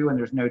nothing to do and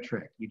there's no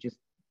trick. You just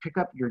pick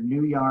up your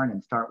new yarn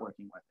and start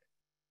working with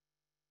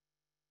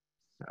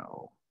it.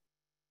 So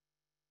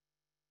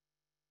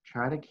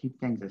try to keep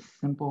things as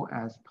simple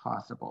as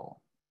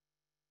possible.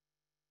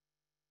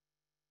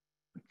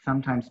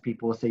 Sometimes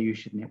people will say you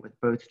should knit with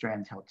both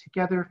strands held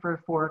together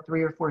for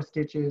 3 or 4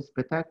 stitches,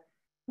 but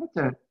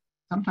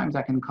sometimes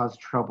that can cause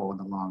trouble in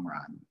the long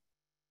run.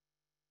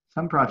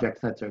 Some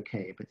projects that's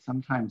okay, but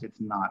sometimes it's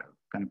not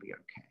going to be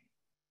okay.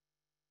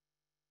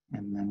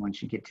 And then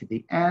once you get to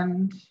the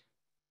end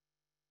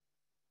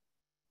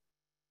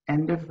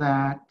of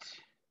that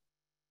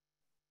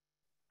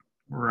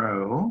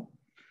row,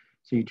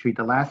 so you treat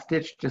the last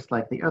stitch just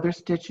like the other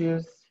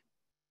stitches.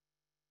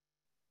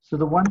 So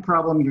the one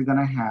problem you're going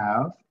to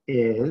have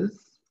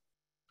is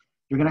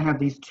you're going to have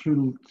these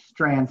 2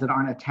 strands that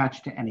aren't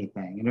attached to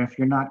anything. And if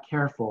you're not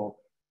careful,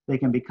 they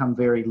can become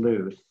very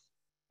loose,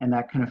 and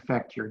that can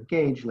affect your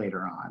gauge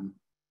later on.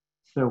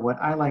 So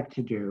what I like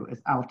to do is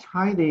I'll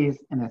tie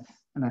these in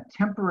a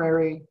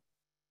temporary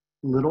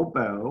little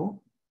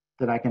bow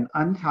that I can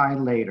untie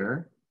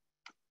later.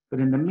 But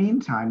in the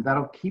meantime,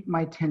 that'll keep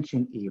my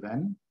tension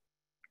even.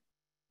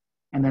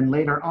 And then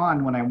later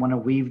on, when I want to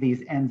weave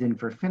these ends in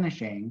for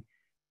finishing,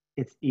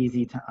 it's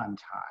easy to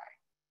untie.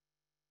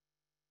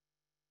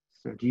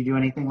 So do you do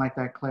anything like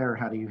that, Claire, or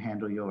how do you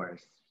handle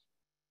yours?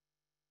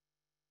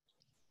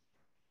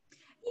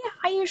 Yeah,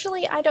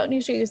 I don't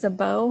usually use a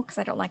bow because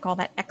I don't like all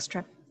that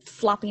extra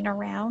flopping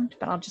around,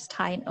 but I'll just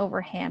tie an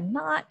overhand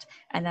knot.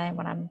 And then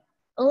when I'm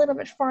a little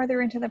bit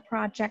farther into the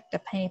project,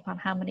 depending upon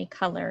how many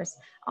colors,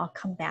 I'll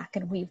come back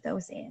and weave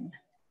those in.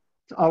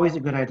 It's always a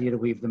good idea to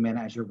weave them in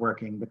as you're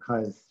working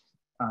because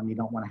you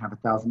don't want to have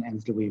 1,000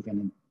 ends to weave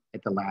in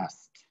at the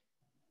last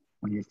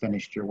when you've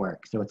finished your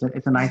work. So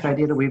it's a nice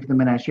idea to weave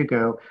them in as you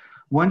go.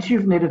 Once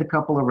you've knitted a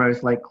couple of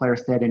rows, like Claire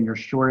said, and you're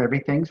sure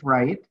everything's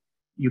right,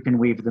 you can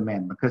weave them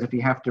in, because if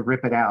you have to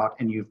rip it out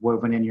and you've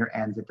woven in your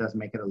ends, it does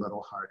make it a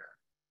little harder.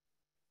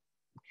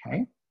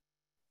 Okay,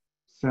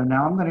 so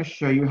now I'm going to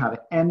show you how to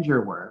end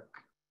your work.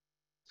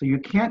 So you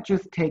can't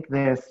just take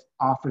this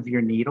off of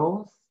your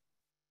needles,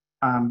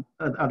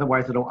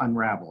 otherwise it'll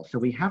unravel. So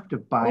we have to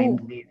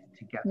bind these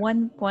together.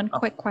 One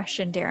quick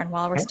question, Darren,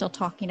 while we're still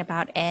talking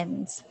about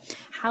ends.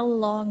 How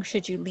long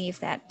should you leave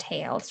that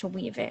tail to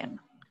weave in?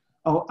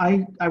 Oh,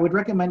 I would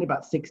recommend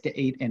about 6 to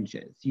 8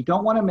 inches. You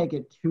don't want to make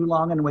it too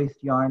long and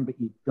waste yarn, but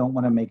you don't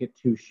want to make it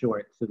too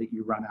short so that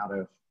you run out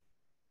of,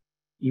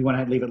 you want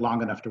to leave it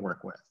long enough to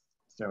work with.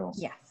 So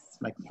yes,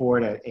 like 4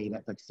 to 8,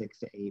 like 6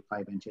 to 8,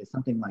 5 inches,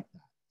 something like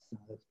that. So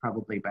that's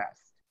probably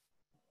best.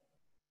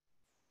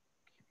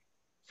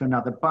 So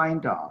now the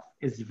bind off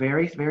is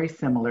very, very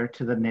similar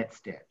to the knit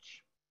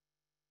stitch.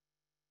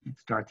 It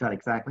starts out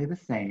exactly the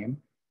same.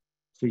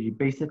 So you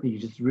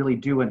just really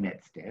do a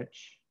knit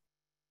stitch.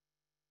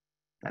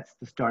 That's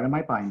the start of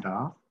my bind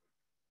off.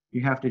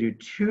 You have to do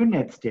 2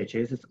 knit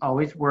stitches. It's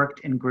always worked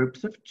in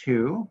groups of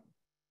 2.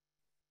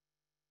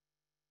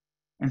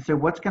 And so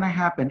what's going to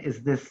happen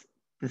is this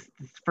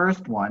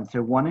first one,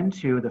 so 1 and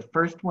 2, the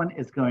first one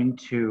is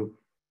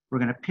we're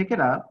going to pick it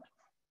up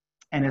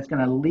and it's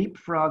going to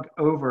leapfrog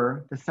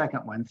over the second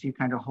one. So you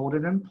kind of hold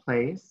it in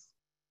place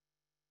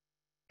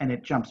and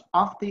it jumps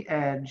off the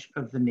edge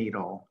of the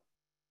needle.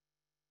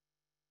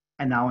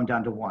 And now I'm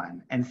down to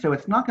 1. And so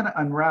it's not going to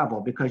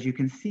unravel because you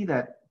can see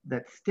that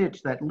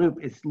stitch, that loop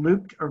is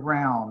looped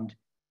around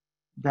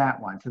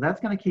that one. So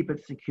that's going to keep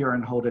it secure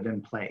and hold it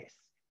in place.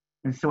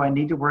 And so I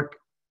need to work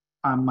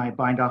on my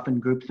bind off in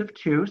groups of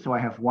 2. So I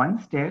have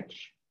 1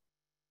 stitch.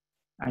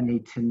 I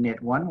need to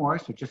knit 1 more.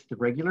 So just the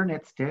regular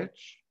knit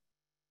stitch.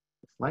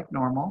 It's like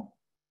normal.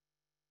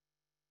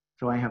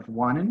 So I have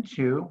 1 and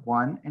 2,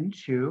 1 and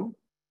 2.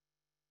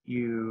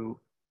 You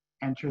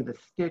enter the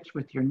stitch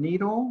with your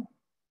needle.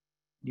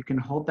 You can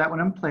hold that one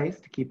in place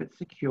to keep it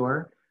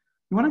secure.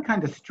 You want to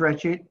kind of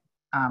stretch it.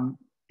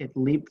 It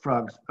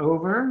leapfrogs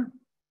over.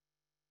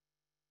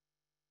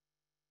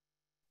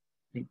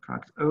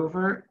 Leapfrogs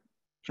over,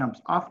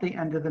 jumps off the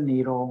end of the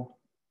needle,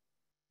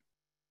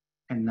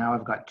 and now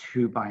I've got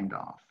 2 bind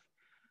off.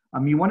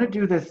 You want to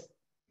do this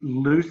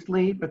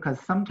loosely because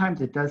sometimes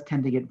it does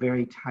tend to get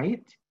very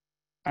tight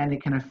and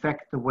it can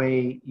affect the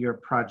way your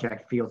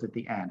project feels at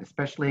the end,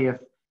 especially if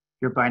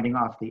you're binding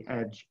off the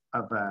edge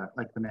of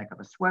like the neck of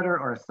a sweater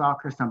or a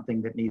sock or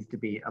something that needs to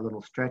be a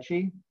little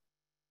stretchy.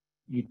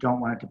 You don't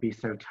want it to be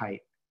so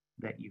tight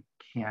that you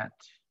can't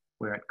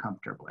wear it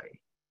comfortably.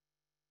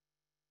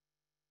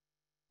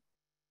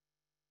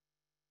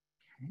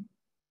 Okay.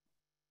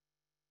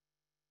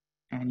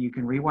 And you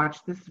can rewatch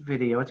this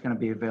video. It's going to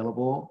be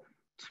available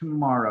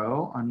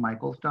tomorrow on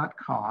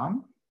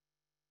michaels.com.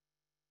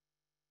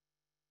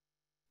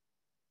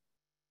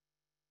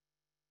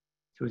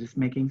 So is this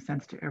making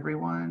sense to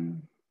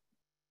everyone?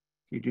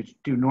 You just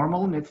do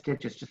normal knit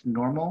stitch, it's just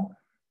normal.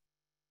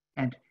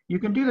 And you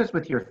can do this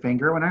with your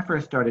finger. When I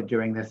first started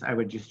doing this, I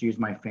would just use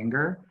my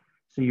finger.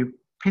 So you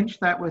pinch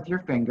that with your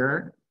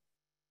finger,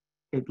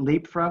 it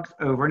leapfrogs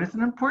over, and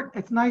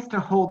it's nice to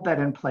hold that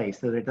in place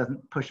so that it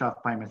doesn't push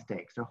off by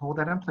mistake. So hold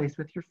that in place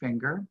with your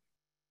finger.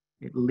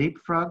 It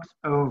leapfrogs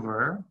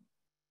over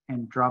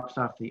and drops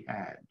off the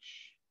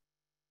edge.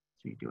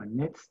 So you do a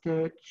knit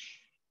stitch,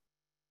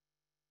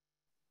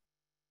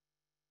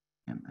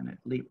 and then it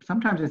leaps.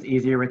 Sometimes it's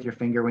easier with your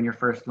finger when you're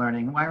first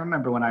learning. I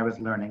remember when I was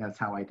learning, that's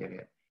how I did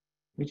it.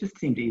 It just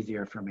seemed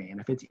easier for me. And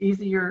if it's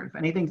easier, if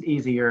anything's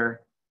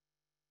easier,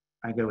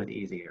 I go with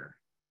easier.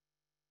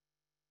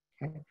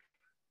 Okay.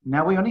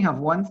 Now we only have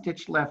 1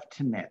 stitch left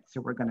to knit.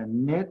 So we're going to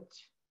knit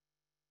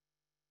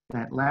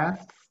that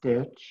last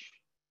stitch.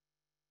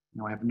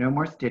 Now I have no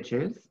more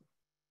stitches.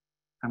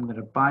 I'm going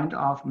to bind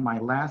off my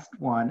last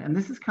one. And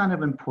this is kind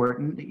of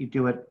important that you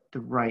do it the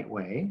right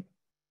way.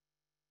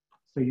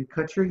 So you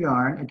cut your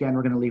yarn. Again,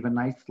 we're going to leave a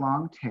nice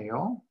long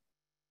tail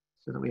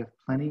so that we have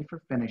plenty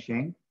for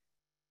finishing.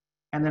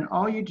 And then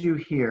all you do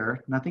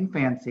here, nothing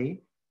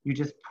fancy, you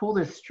just pull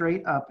this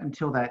straight up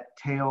until that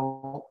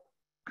tail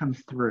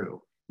comes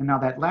through. And now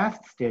that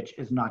last stitch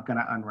is not going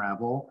to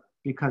unravel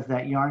because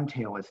that yarn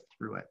tail is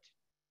through it.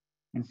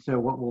 And so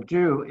what we'll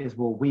do is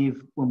we'll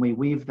weave, when we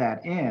weave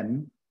that in,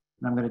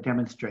 and I'm going to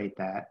demonstrate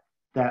that,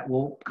 that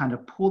will kind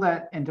of pull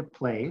that into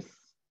place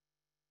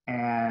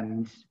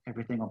and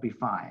everything will be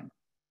fine.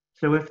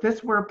 So if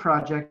this were a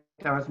project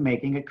I was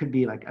making, it could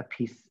be like a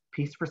piece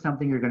for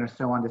something you're going to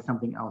sew onto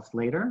something else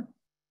later.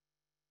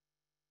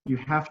 You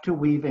have to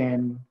weave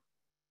in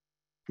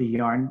the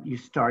yarn you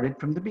started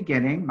from the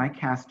beginning, my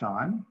cast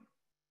on.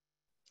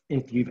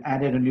 If you've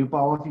added a new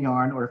ball of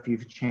yarn or if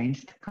you've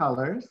changed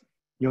colors,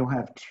 you'll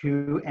have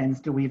 2 ends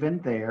to weave in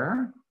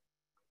there,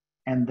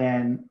 and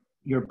then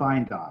your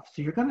bind off.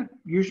 So you're going to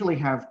usually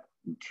have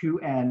 2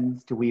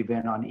 ends to weave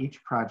in on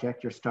each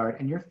project, your start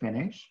and your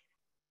finish,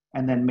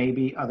 and then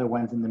maybe other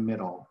ones in the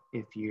middle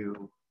if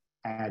you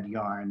add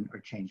yarn or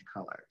change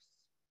colors.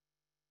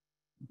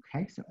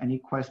 Okay, so any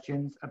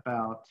questions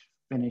about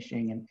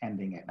finishing and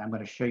ending it? I'm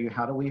going to show you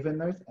how to weave in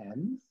those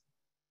ends.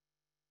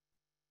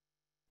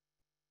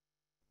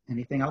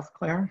 Anything else,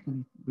 Claire?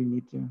 We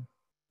need to.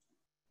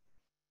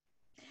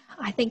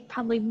 I think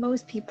probably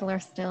most people are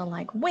still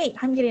like, wait,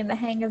 I'm getting the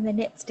hang of the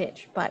knit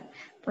stitch. But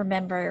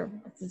remember,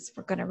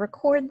 we're going to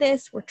record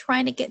this. We're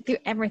trying to get through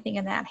everything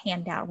in that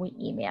handout we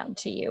emailed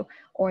to you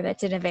or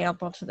that's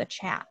available to the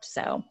chat.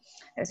 So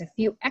there's a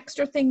few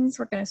extra things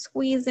we're going to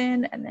squeeze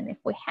in. And then if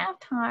we have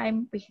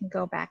time, we can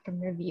go back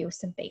and review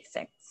some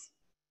basics.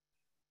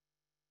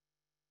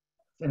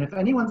 And if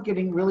anyone's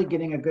really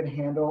getting a good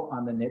handle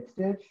on the knit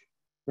stitch,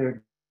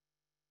 they're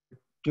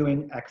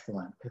doing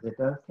excellent because it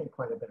does take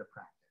quite a bit of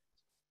practice.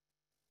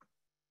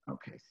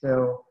 Okay,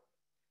 so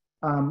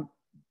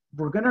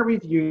we're going to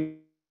review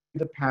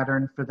the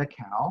pattern for the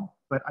cowl,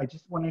 but I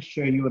just want to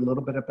show you a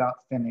little bit about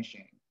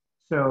finishing.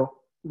 So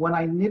when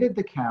I knitted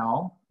the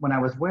cowl, when I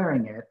was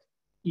wearing it,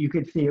 you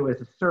could see it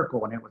was a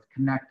circle and it was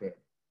connected.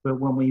 But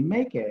when we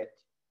make it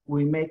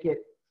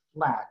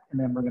flat and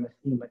then we're going to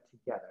seam it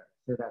together.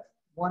 So that's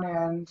one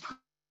end,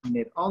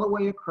 knit all the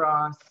way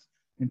across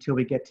until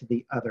we get to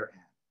the other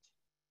end.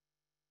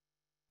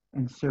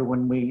 And so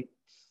when we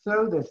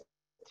sew this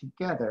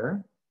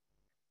together,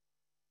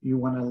 you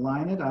want to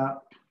line it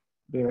up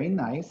very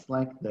nice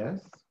like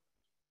this.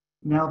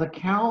 Now the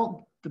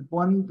cowl,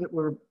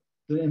 the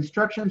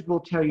instructions will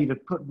tell you to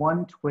put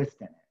 1 twist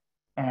in it.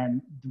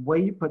 And the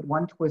way you put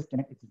 1 twist in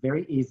it, it's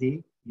very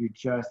easy. You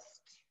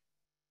just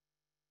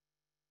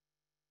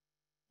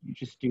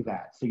do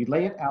that. So you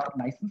lay it out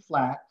nice and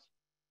flat.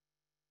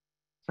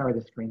 Sorry,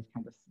 the screen's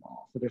kind of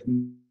small. So there's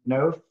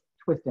no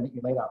twist in it. You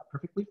lay it out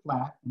perfectly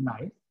flat and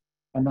nice.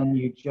 And then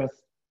you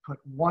just put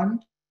 1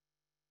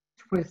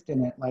 twist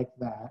in it like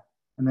that,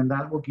 and then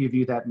that will give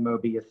you that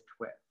Mobius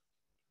twist,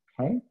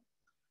 okay?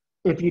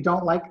 If you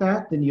don't like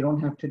that, then you don't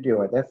have to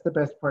do it. That's the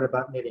best part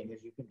about knitting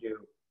is you can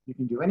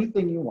do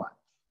anything you want.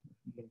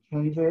 You can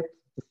change it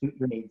to suit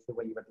your needs the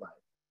way you would like.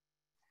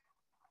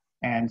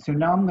 And so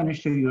now I'm going to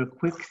show you a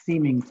quick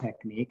seaming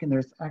technique, and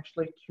there's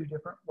actually 2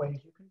 different ways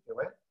you can do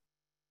it,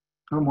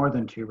 or more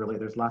than 2 really,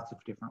 there's lots of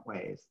different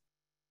ways.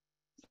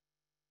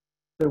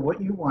 So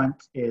what you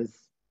want is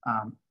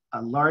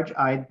a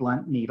large-eyed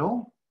blunt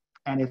needle.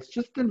 And it's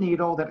just a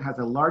needle that has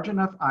a large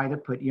enough eye to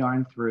put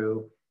yarn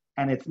through.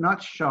 And it's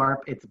not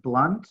sharp, it's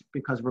blunt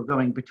because we're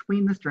going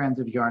between the strands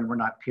of yarn, we're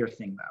not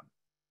piercing them,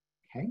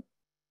 okay?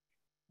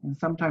 And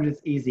sometimes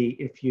it's easy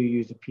if you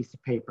use a piece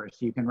of paper.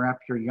 So you can wrap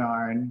your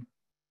yarn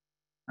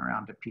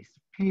around a piece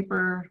of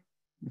paper.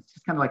 It's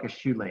just kind of like a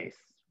shoelace,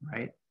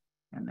 right?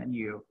 And then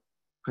you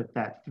put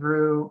that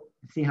through.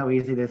 See how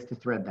easy it is to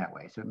thread that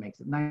way. So it makes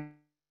it nice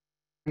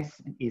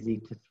and easy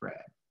to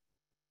thread.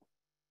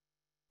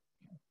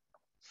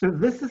 So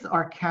this is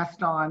our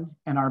cast on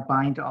and our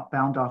bound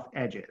off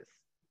edges.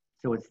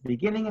 So it's the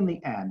beginning and the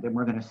end, and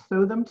we're going to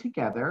sew them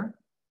together.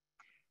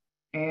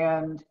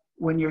 And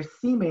when you're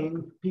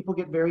seaming, people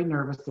get very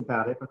nervous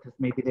about it because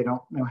maybe they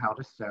don't know how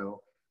to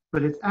sew,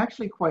 but it's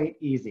actually quite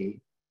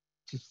easy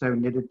to sew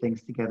knitted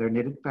things together.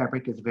 Knitted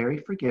fabric is very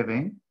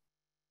forgiving.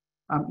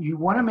 You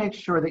want to make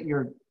sure that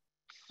you're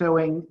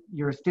sewing,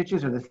 your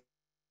stitches are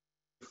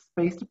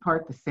spaced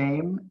apart the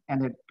same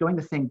and they're going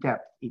the same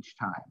depth each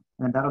time.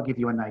 And that'll give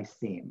you a nice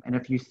seam. And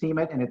if you seam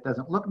it and it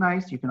doesn't look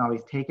nice, you can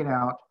always take it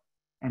out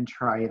and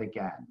try it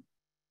again,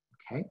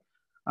 okay?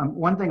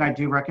 One thing I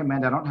do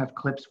recommend, I don't have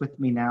clips with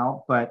me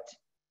now, but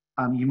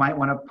you might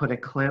want to put a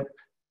clip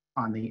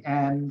on the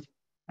end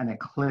and a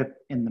clip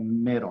in the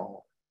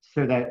middle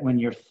so that when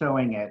you're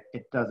sewing it,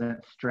 it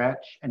doesn't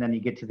stretch and then you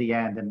get to the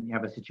end and you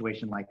have a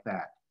situation like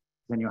that.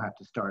 Then you'll have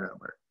to start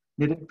over.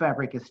 Knitted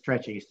fabric is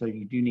stretchy, so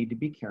you do need to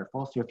be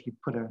careful. So if you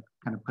put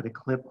a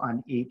clip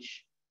on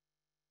each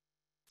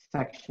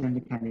section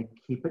to kind of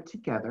keep it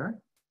together.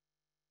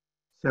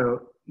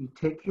 So you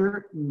take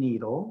your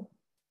needle,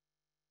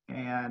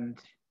 and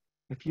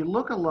if you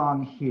look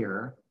along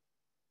here,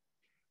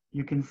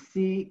 you can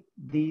see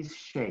these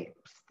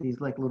shapes, these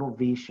like little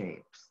V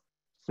shapes.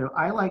 So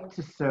I like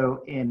to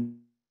sew in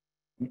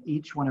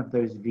each one of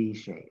those V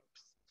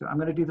shapes. So I'm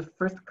going to do the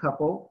first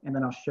couple, and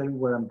then I'll show you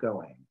where I'm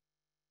going.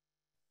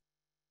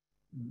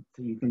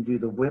 So you can do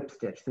the whip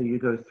stitch. So you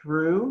go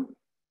through,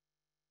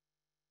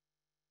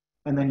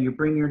 and then you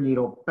bring your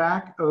needle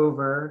back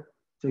over.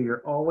 So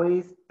you're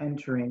always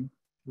entering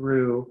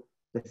through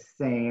the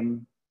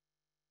same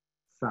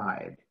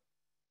side.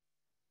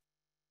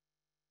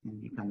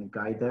 And you kind of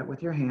guide that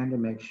with your hand to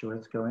make sure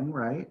it's going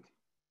right.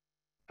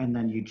 And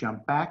then you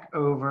jump back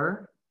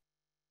over.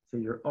 So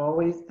you're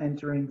always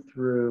entering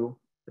through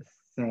the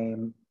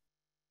same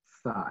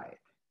side.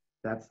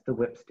 That's the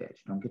whip stitch.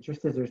 Don't get your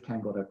scissors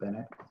tangled up in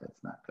it, because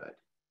that's not good.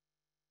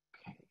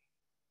 Okay.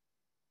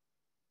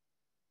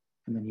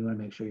 And then you want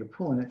to make sure you're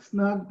pulling it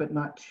snug, but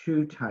not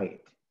too tight.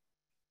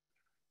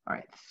 All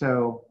right,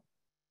 so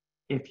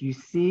if you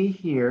see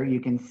here, you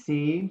can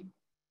see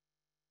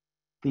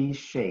these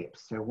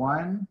shapes. So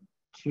 1,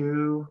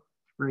 2,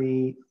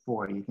 3,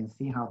 4. You can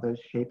see how those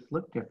shapes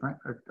look different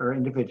or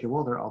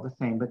individual. They're all the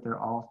same, but they're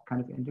all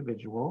kind of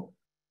individual.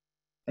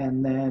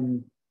 And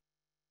then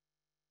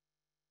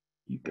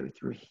you go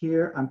through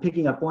here. I'm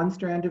picking up 1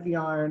 strand of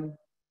yarn,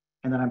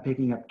 and then I'm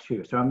picking up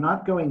 2. So I'm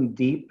not going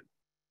deep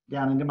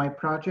down into my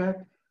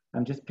project.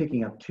 I'm just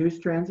picking up 2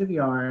 strands of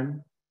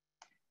yarn.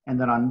 And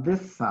then on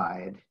this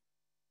side,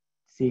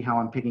 see how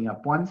I'm picking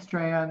up 1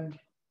 strand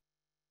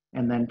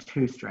and then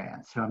 2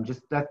 strands. So I'm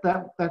just,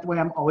 that way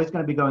I'm always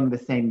going to be going the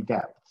same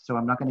depth. So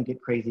I'm not going to get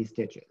crazy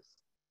stitches.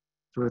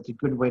 So it's a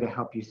good way to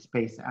help you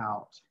space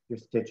out your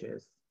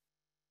stitches.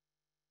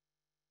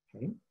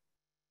 Okay.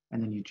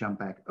 And then you jump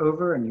back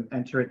over and you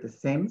enter it the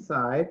same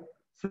side.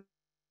 So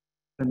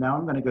now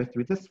I'm going to go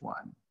through this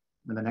one.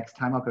 And the next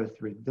time I'll go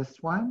through this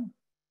one.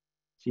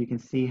 So you can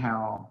see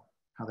how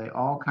they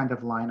all kind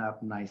of line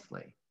up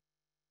nicely.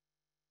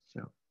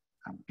 So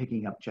I'm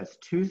picking up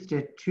just 2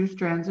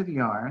 strands of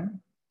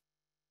yarn.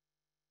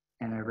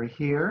 And over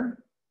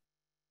here,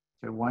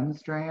 so 1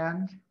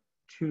 strand,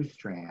 2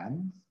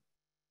 strands.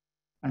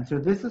 And so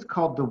this is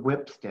called the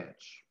whip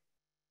stitch.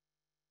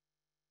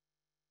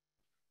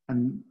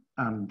 And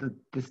the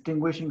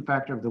distinguishing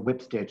factor of the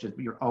whip stitch is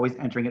you're always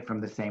entering it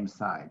from the same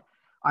side.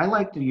 I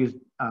like to use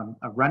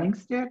a running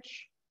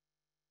stitch,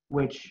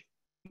 which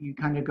you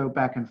kind of go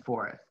back and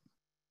forth.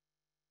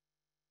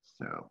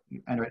 So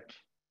you enter it,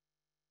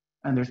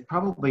 and there's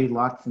probably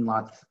lots and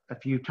lots.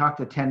 If you talk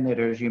to 10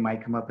 knitters, you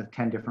might come up with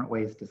 10 different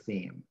ways to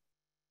seam.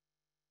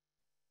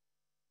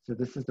 So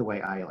this is the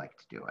way I like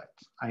to do it.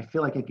 I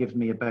feel like it gives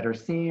me a better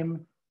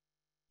seam,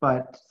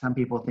 but some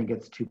people think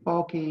it's too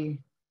bulky.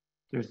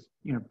 There's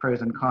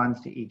pros and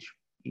cons to each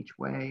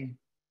way.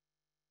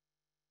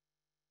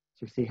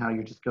 So see how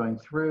you're just going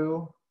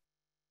through,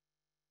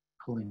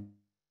 pulling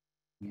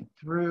it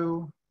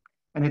through.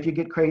 And if you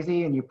get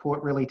crazy and you pull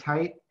it really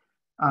tight,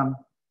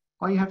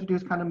 all you have to do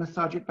is kind of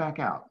massage it back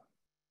out.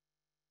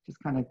 Just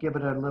kind of give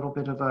it a little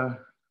bit of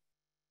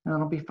and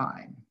it'll be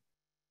fine.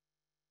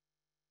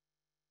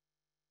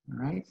 All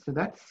right, so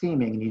that's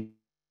seaming. And you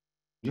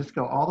just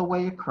go all the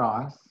way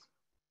across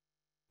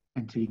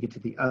until you get to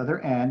the other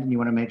end, and you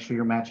want to make sure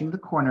you're matching the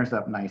corners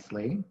up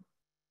nicely.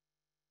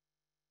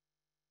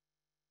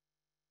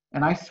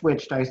 And I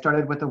switched. I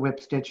started with a whip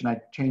stitch and I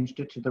changed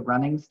it to the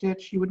running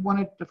stitch. You would want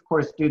to, of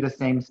course, do the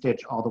same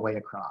stitch all the way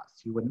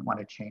across. You wouldn't want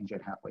to change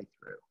it halfway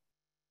through.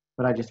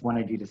 but I just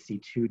wanted you to see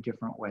two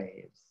different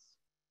ways.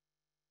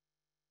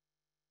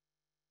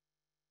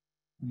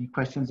 Any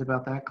questions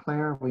about that,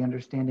 Claire? Are we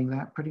understanding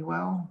that pretty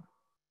well?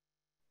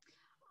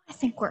 I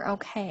think we're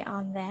okay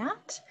on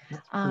that.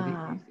 That's pretty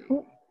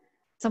easy.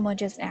 Someone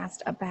just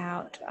asked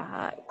about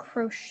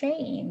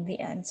crocheting the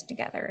ends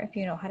together, if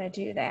you know how to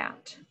do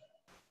that.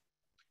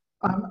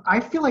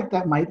 I feel like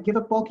that might give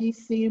a bulky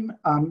seam.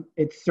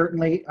 It's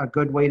certainly a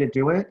good way to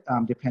do it,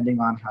 depending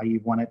on how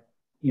you want it,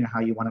 how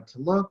you want it to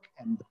look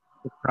and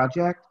the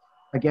project.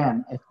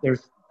 Again, if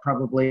there's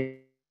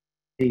probably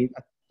there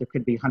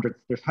could be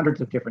there's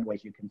hundreds of different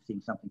ways you can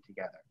seam something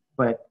together.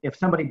 But if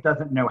somebody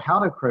doesn't know how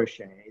to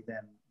crochet, then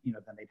then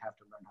they'd have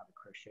to learn how to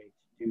crochet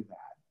to do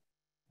that.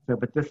 So,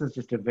 but this is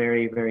just a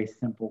very, very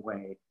simple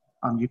way.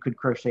 You could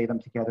crochet them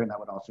together, and that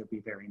would also be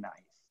very nice.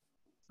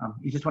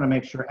 You just want to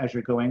make sure as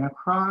you're going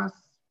across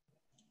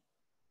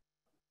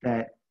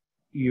that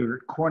your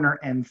corner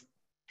ends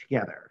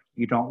together.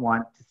 You don't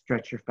want to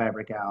stretch your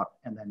fabric out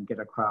and then get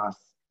across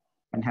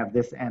and have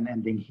this end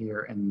ending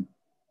here, and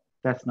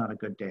that's not a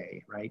good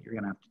day, right? You're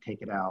going to have to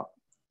take it out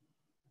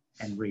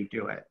and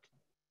redo it.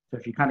 So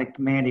if you kind of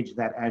manage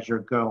that as you're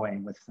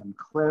going with some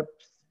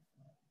clips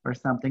or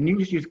something, you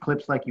can just use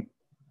clips like you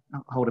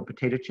hold a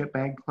potato chip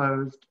bag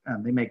closed.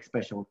 They make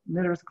special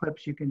knitters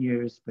clips you can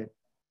use, but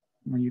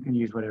you can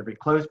use whatever.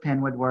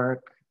 Clothespin would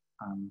work,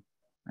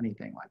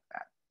 anything like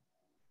that.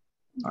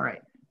 All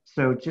right,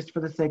 so just for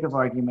the sake of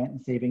argument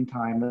and saving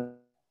time,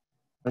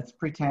 let's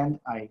pretend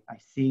I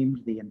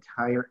seamed the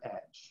entire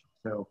edge.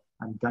 So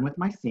I'm done with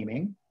my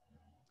seaming.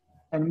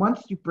 And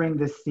once you bring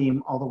this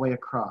seam all the way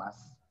across,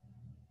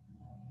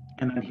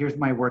 and then here's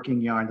my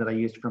working yarn that I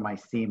used for my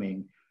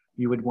seaming,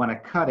 you would want to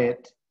cut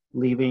it,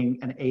 leaving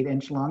an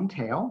 8-inch long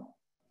tail.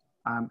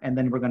 And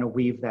then we're going to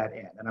weave that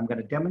in. And I'm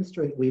going to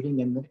demonstrate weaving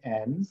in the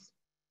ends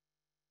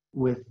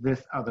with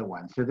this other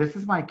one. So this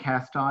is my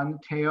cast on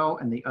tail,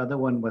 and the other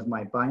one was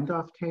my bind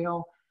off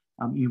tail.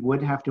 You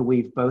would have to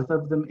weave both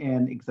of them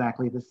in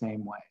exactly the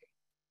same way.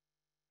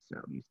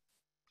 So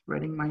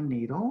threading my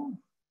needle.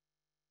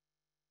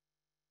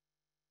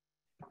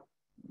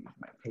 Use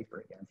my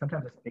paper again.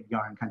 Sometimes this big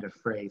yarn kind of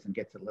frays and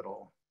gets a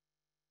little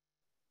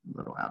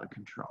out of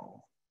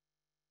control.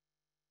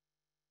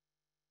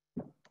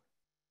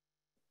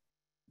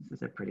 This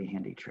is a pretty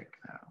handy trick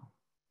though.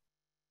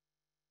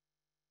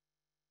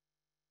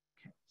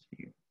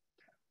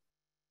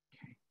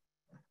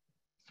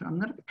 So I'm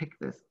going to pick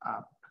this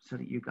up so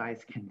that you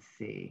guys can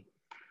see.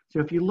 So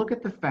if you look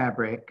at the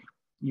fabric,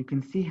 you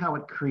can see how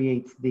it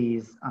creates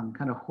these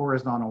kind of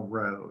horizontal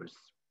rows.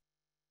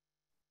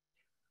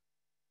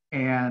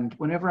 And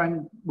whenever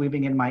I'm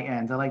weaving in my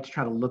ends, I like to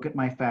try to look at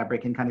my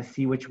fabric and kind of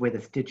see which way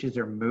the stitches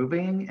are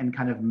moving and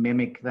kind of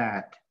mimic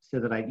that so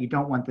that you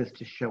don't want this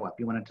to show up.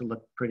 You want it to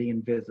look pretty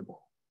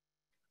invisible.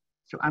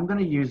 So I'm going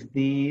to use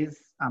these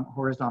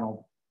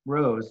horizontal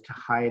rows to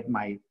hide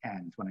my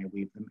ends when I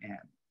weave them in.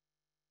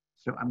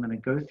 So I'm going to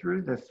go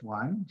through this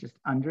one, just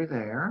under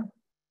there,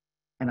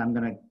 and I'm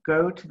going to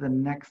go to the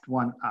next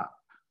one up.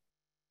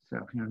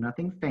 So,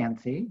 nothing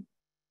fancy.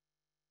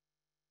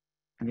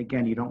 And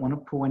again, you don't want to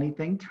pull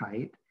anything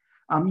tight.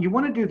 You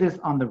want to do this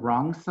on the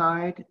wrong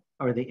side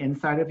or the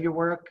inside of your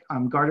work.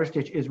 Garter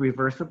stitch is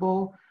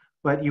reversible,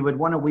 but you would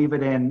want to weave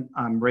it in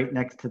right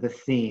next to the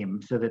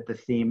seam so that the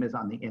seam is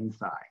on the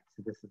inside.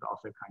 So this is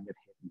also kind of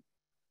hidden.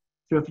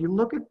 So if you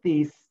look at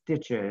these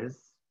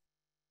stitches,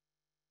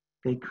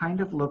 they kind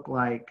of look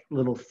like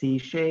little C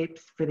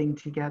shapes fitting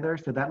together.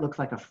 So that looks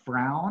like a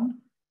frown,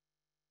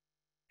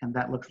 and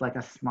that looks like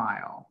a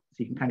smile. So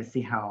you can kind of see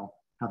how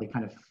they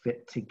kind of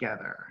fit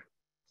together.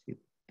 See,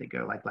 they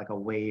go like a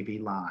wavy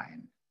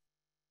line.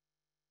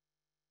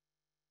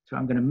 So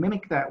I'm going to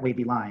mimic that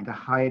wavy line to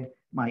hide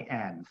my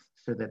ends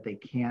so that they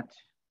can't,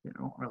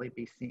 won't really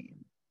be seen.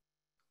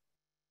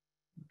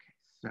 Okay,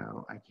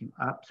 so I came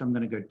up, so I'm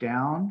going to go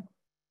down.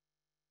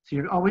 So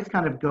you're always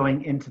kind of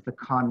going into the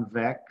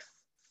convex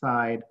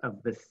side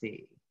of the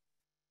C.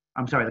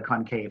 I'm sorry, the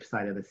concave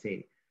side of the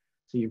C.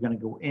 So you're going to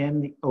go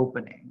in the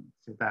opening,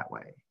 so that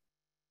way.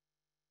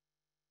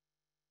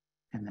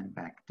 And then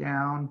back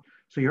down.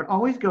 So you're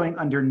always going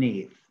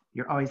underneath.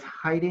 You're always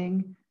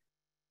hiding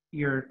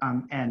your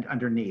end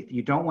underneath.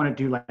 You don't want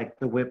to do like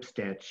the whip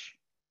stitch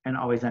and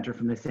always enter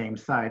from the same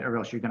side, or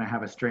else you're going to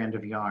have a strand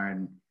of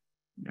yarn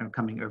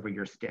coming over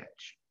your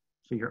stitch.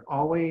 So you're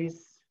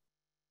always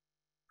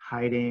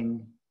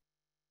hiding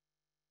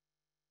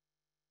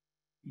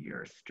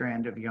your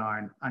strand of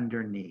yarn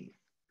underneath.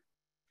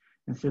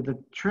 And so the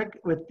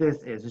trick with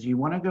this is you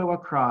want to go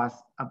across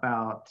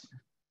about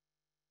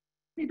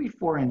maybe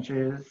 4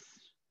 inches,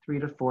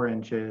 3 to 4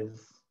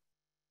 inches,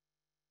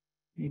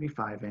 maybe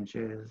 5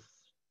 inches.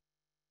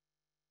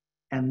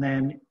 And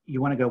then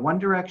you want to go one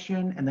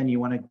direction, and then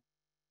you want to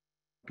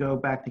go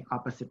back the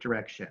opposite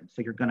direction.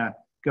 So you're going to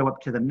go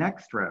up to the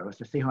next row.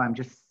 So see how I'm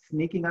just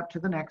sneaking up to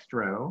the next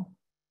row.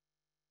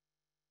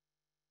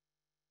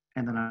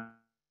 And then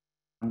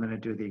I'm going to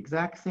do the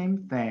exact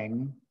same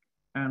thing,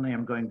 only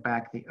I'm going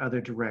back the other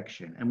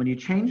direction. And when you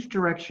change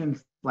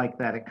directions like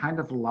that, it kind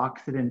of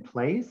locks it in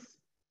place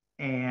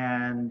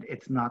and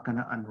it's not going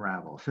to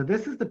unravel. So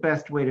this is the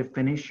best way to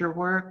finish your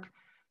work.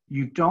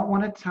 You don't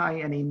want to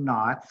tie any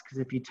knots, because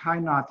if you tie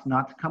knots,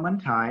 knots come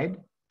untied,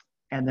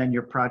 and then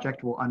your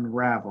project will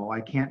unravel.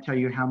 I can't tell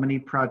you how many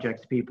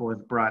projects people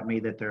have brought me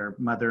that their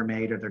mother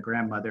made or their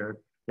grandmother,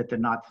 that the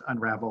knots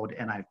unraveled,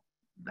 and I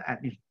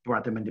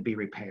brought them in to be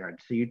repaired.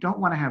 So you don't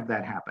want to have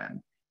that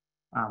happen.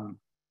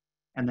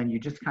 And then you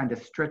just kind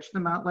of stretch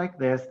them out like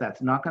this.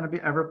 That's not going to be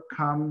ever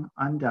come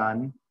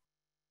undone.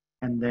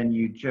 And then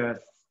you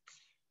just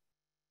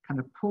kind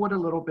of pull it a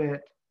little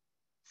bit,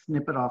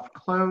 snip it off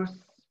close,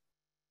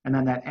 and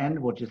then that end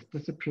will just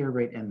disappear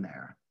right in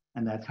there.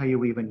 And that's how you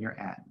weave in your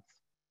ends.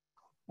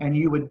 And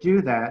you would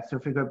do that. So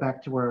if we go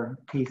back to our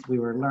piece we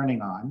were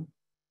learning on,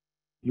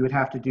 you would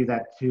have to do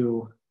that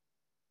to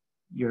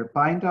your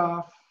bind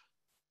off,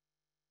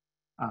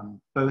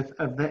 both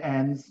of the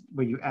ends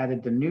where you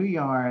added the new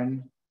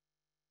yarn,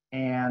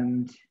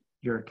 and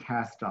your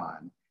cast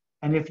on.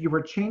 And if you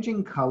were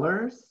changing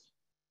colors,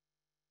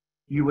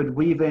 you would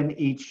weave in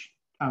each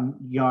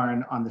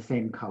yarn on the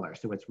same color,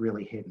 so it's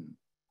really hidden.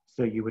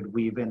 So you would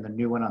weave in the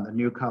new one on the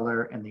new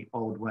color and the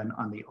old one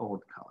on the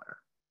old color,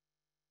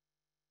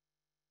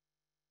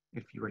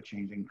 if you were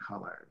changing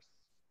colors.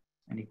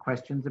 Any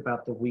questions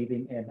about the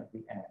weaving in of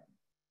the end?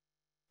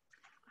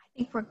 I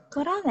think we're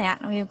good on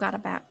that. And we've got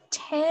about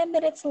 10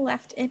 minutes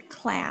left in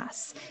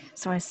class.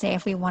 So I say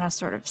if we want to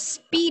sort of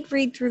speed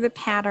read through the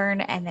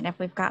pattern, and then if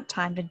we've got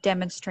time to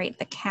demonstrate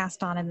the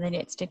cast on and the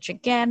knit stitch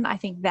again, I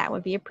think that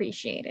would be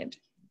appreciated.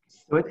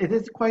 So it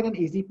is quite an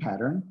easy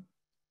pattern.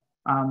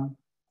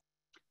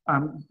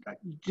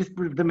 Just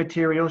the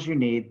materials you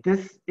need.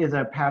 This is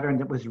a pattern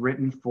that was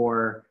written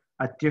for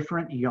a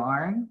different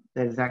yarn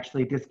that is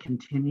actually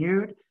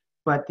discontinued,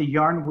 but the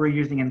yarn we're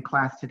using in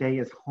class today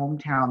is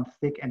Hometown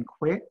Thick and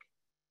Quick,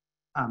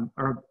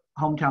 or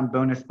Hometown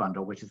Bonus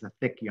Bundle, which is a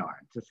thick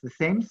yarn. So it's the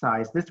same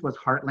size. This was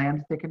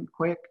Heartland Thick and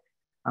Quick.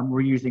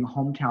 We're using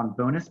Hometown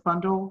Bonus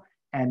Bundle,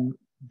 and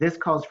this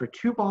calls for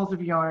 2 balls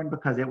of yarn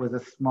because it was a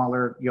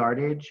smaller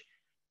yardage.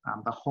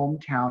 The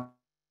Hometown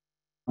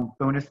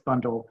Bonus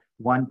Bundle,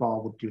 1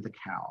 ball will do the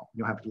cowl.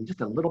 You'll have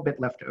just a little bit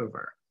left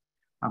over.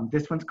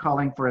 This one's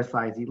calling for a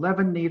size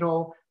 11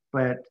 needle,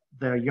 but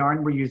the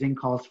yarn we're using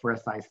calls for a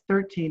size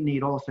 13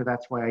 needle, so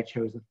that's why I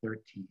chose a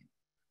 13.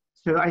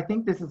 So I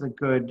think this is a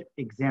good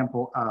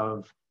example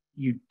of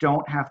you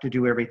don't have to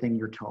do everything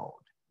you're told,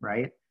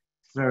 right?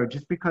 So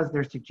just because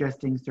they're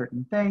suggesting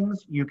certain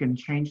things, you can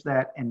change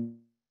that and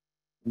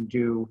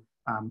do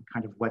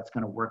kind of what's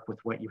going to work with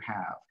what you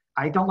have.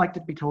 I don't like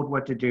to be told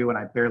what to do, and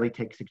I barely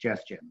take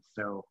suggestions,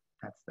 so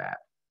that's that.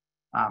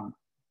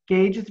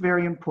 Gauge is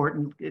very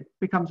important. It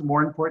becomes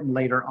more important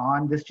later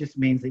on. This just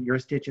means that your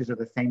stitches are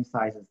the same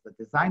size as the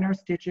designer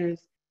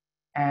stitches,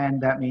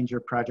 and that means your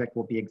project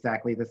will be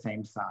exactly the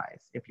same size.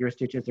 If your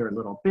stitches are a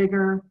little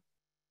bigger,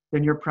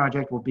 then your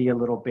project will be a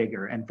little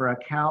bigger. And for a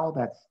cowl,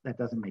 that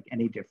doesn't make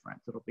any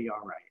difference. It'll be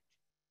all right.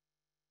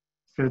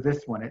 So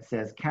this one, it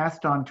says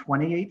cast on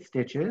 28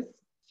 stitches.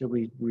 So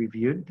we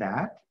reviewed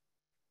that.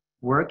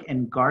 Work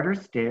in garter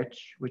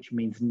stitch, which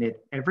means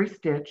knit every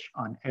stitch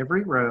on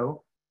every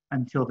row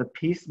until the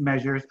piece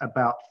measures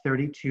about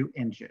 32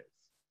 inches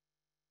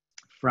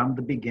from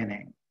the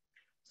beginning.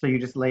 So you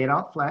just lay it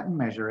out flat and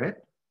measure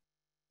it.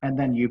 And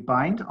then you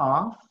bind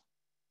off,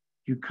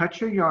 you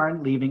cut your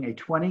yarn, leaving a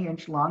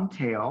 20-inch long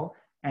tail,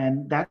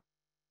 and that's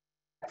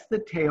the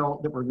tail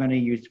that we're going to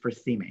use for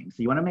seaming.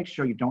 So you want to make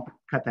sure you don't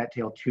cut that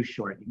tail too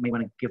short. You may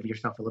want to give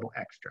yourself a little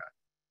extra.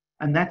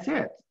 And that's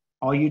it.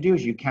 All you do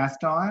is you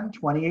cast on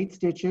 28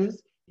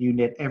 stitches, you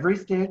knit every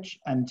stitch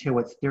until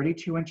it's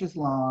 32 inches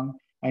long,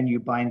 and you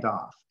bind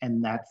off.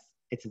 And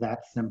it's that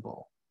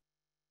simple.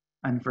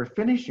 And for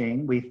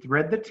finishing, we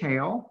thread the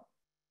tail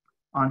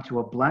onto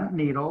a blunt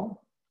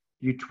needle.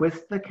 You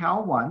twist the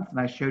cowl once, and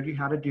I showed you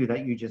how to do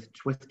that. You just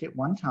twist it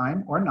one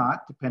time or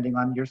not, depending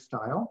on your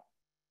style.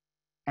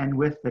 And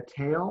with the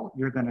tail,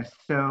 you're going to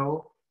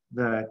sew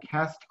the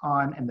cast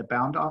on and the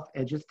bound off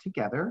edges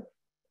together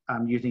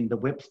using the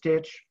whip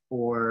stitch,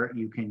 or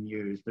you can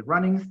use the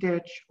running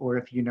stitch, or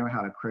if you know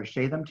how to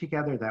crochet them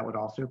together, that would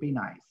also be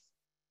nice.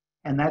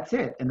 And that's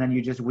it. And then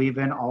you just weave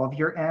in all of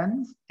your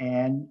ends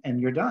and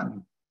you're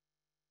done.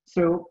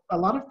 So a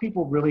lot of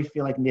people really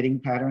feel like knitting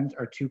patterns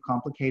are too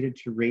complicated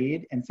to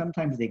read, and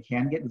sometimes they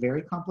can get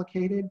very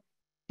complicated,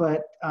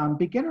 but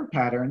beginner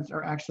patterns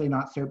are actually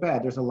not so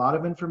bad. There's a lot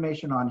of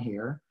information on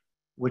here,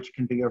 which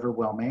can be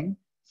overwhelming.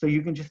 So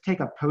you can just take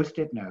a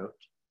Post-it note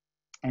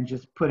and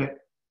just put it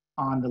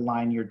on the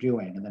line you're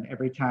doing. And then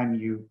every time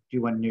you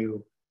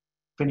do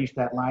finish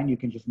that line, you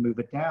can just move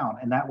it down.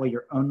 And that way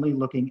you're only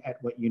looking at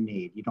what you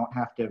need. You don't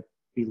have to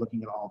be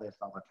looking at all this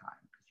all the time,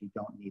 because you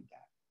don't need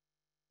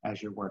that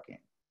as you're working.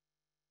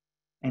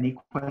 Any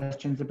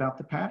questions about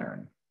the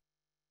pattern?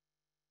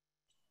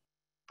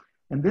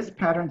 And this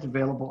pattern's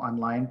available on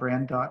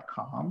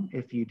lionbrand.com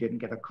if you didn't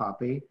get a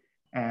copy.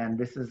 And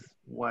this is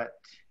what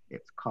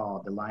it's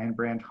called, the Lion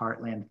Brand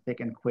Heartland Thick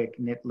and Quick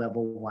Knit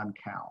Level 1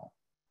 Cowl.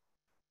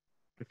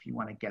 If you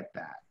want to get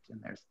that, and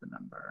there's the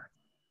number.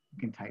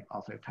 You can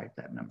also type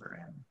that number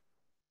in.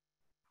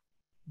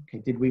 Okay,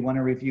 did we want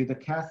to review the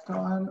cast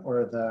on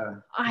or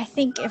the? I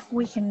think if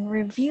we can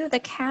review the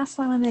cast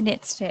on and the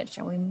knit stitch,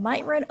 and we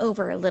might run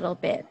over a little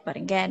bit, but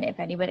again, if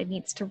anybody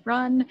needs to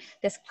run,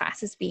 this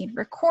class is being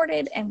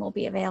recorded and will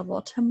be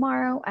available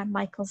tomorrow at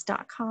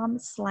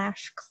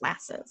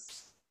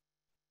michaels.com/classes.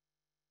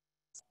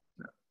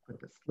 Put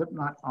the slip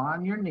knot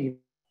on your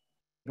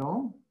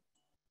needle.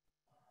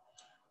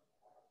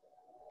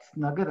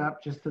 Snug it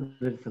up just so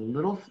that it's a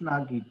little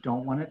snug. You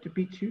don't want it to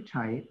be too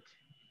tight.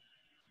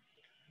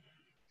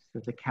 So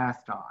the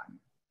cast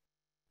on.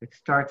 It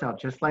starts out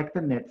just like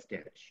the knit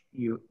stitch.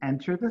 You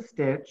enter the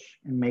stitch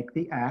and make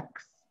the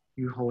X.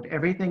 You hold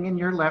everything in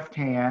your left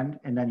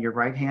hand, and then your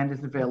right hand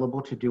is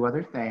available to do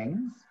other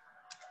things.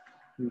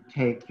 You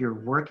take your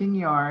working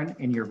yarn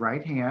in your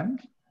right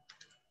hand.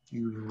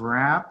 You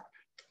wrap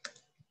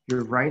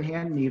your right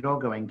hand needle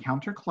going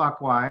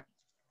counterclockwise,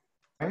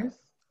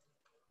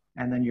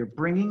 and then you're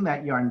bringing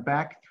that yarn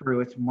back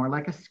through. It's more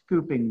like a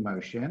scooping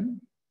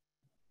motion.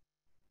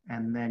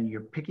 And then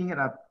you're picking it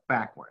up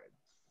backwards.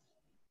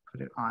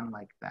 Put it on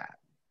like that.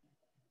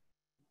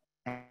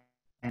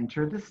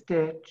 Enter the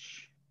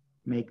stitch,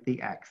 make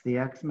the X. The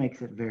X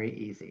makes it very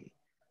easy.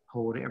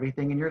 Hold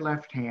everything in your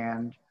left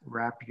hand,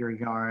 wrap your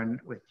yarn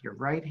with your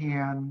right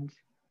hand,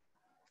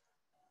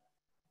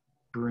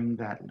 bring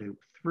that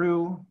loop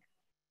through,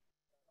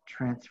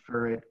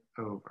 transfer it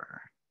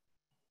over.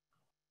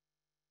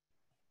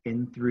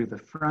 In through the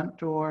front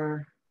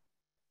door,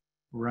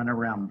 run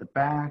around the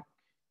back,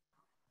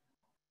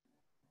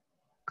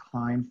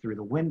 climb through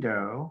the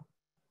window,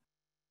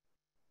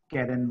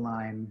 get in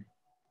line,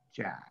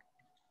 jack.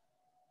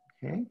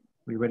 Okay,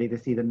 we ready to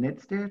see the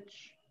knit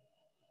stitch?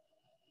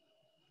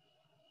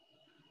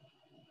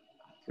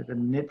 So the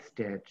knit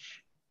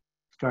stitch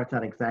starts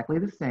out exactly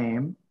the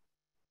same.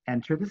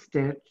 Enter the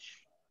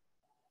stitch,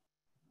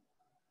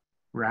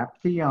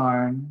 wrap the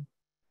yarn,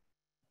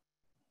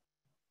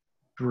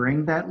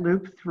 bring that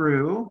loop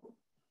through,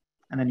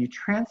 and then you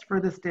transfer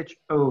the stitch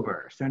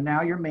over. So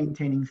now you're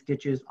maintaining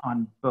stitches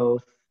on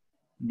both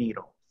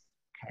needles,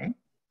 okay?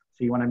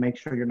 So you wanna make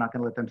sure you're not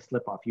gonna let them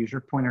slip off. Use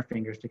your pointer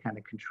fingers to kind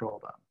of control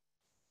them.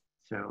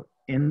 So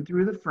in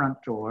through the front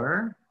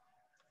door,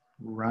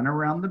 run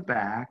around the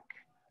back,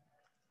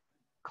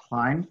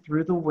 climb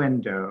through the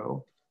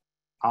window,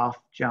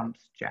 off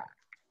jumps jack.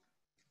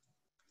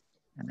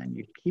 And then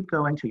you keep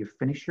going till you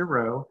finish your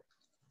row.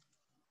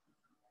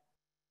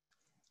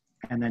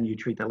 And then you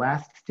treat the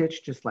last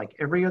stitch just like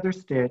every other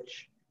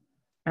stitch.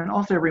 And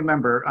also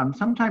remember,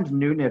 sometimes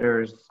new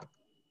knitters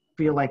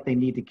feel like they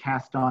need to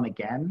cast on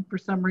again for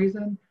some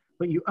reason,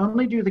 but you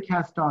only do the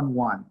cast on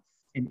once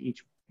in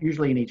each,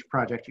 usually in each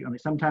project. You only,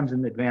 sometimes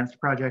in advanced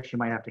projects, you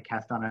might have to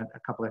cast on a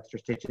couple extra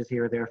stitches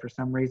here or there for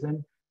some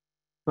reason.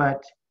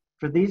 But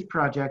for these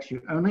projects,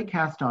 you only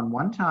cast on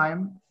one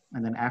time,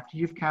 and then after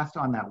you've cast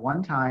on that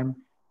one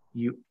time,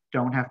 you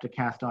don't have to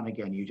cast on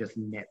again. You just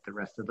knit the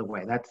rest of the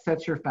way. That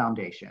sets your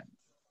foundation,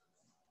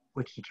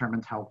 which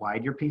determines how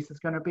wide your piece is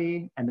going to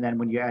be. And then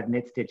when you add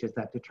knit stitches,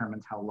 that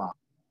determines how long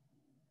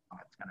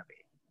it's going to be.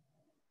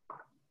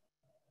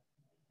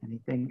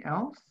 Anything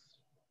else?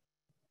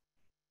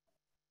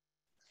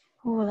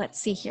 Oh, let's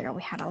see here.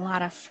 We had a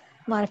lot of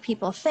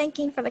people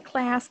thanking for the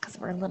class because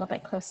we're a little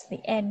bit close to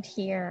the end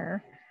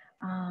here.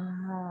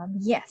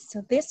 Yes,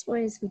 so this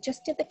was, we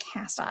just did the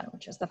cast on,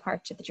 which is the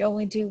part that you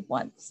only do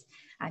once.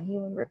 And you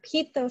would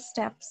repeat those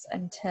steps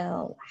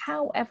until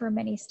however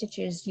many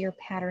stitches your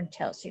pattern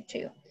tells you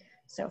to.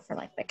 So for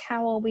like the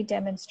cowl we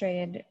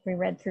demonstrated, we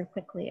read through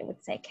quickly, it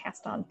would say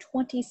cast on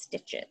 20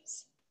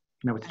 stitches.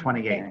 No, it's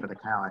 28 for the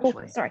cowl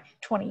actually. Oh, sorry,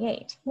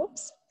 28,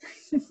 whoops.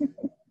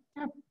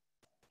 Yeah.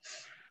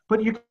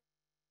 But you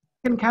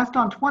can cast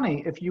on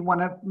 20 if you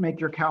want to make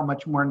your cowl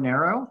much more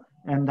narrow,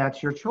 and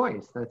that's your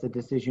choice. That's a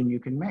decision you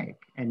can make.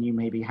 And you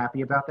may be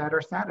happy about that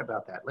or sad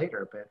about that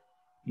later, but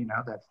you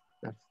know,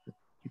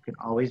 you can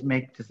always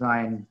make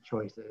design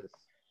choices.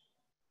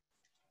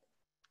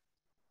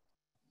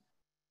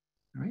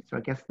 All right, so I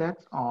guess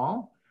that's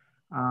all.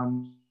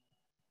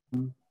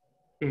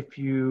 If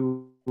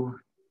you,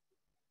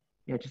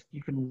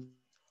 you can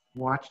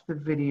watch the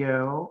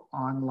video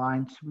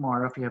online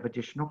tomorrow if you have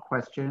additional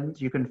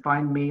questions. You can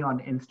find me on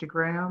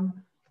Instagram.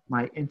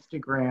 My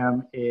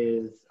Instagram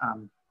is,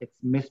 it's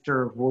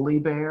Mr. Woolly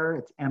Bear.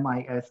 It's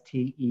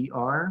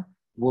M-I-S-T-E-R,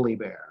 Woolly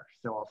Bear.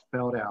 So I'll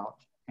spell it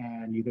out.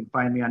 And you can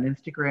find me on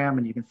Instagram,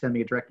 and you can send me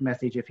a direct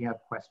message if you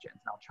have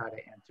questions. I'll try to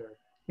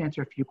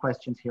answer a few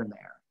questions here and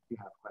there if you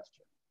have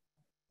questions.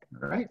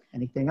 All right,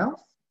 anything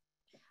else?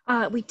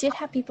 We did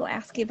have people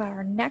asking about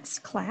our next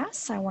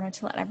class. I wanted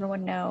to let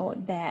everyone know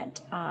that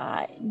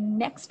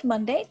next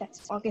Monday,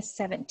 that's August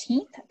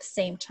 17th at the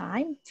same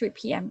time, 3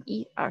 p.m.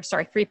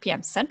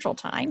 Central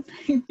Time,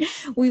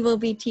 we will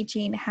be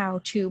teaching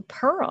how to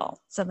purl.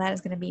 So that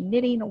is going to be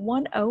knitting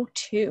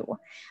 102.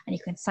 And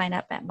you can sign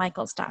up at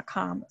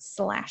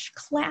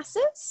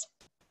michaels.com/classes.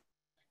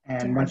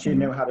 And once you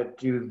know how to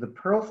do the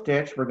purl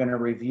stitch, we're going to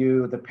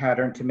review the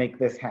pattern to make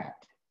this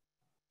hat.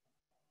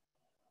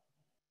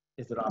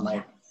 Is it on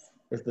my?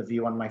 Is the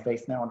view on my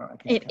face now? I can't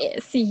It tell.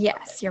 is,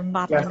 yes. You're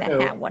modeling that so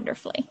hat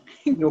wonderfully.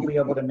 you'll be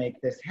able to make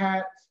this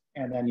hat,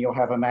 and then you'll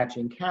have a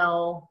matching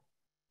cowl,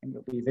 and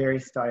you'll be very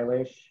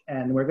stylish.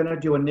 And we're gonna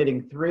do a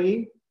knitting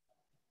 3.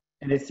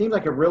 And it seems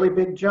like a really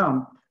big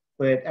jump,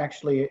 but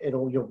actually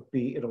it'll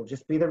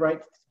just be the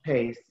right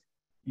pace.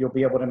 You'll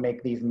be able to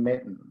make these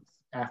mittens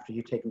after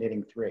you take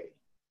knitting 3.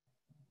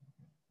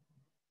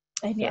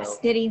 And yes,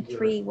 knitting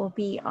 3 will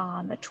be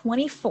on the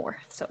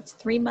 24th. So it's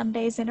 3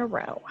 Mondays in a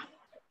row.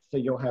 So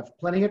you'll have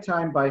plenty of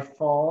time by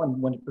fall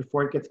and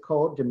before it gets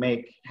cold to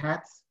make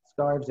hats,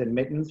 scarves, and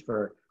mittens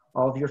for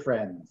all of your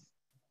friends.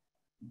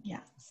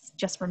 Yes,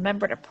 just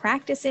remember to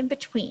practice in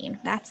between.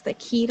 That's the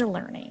key to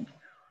learning.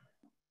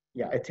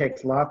 Yeah, it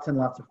takes lots and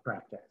lots of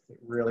practice. It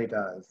really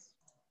does.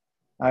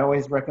 I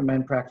always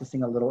recommend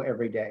practicing a little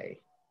every day,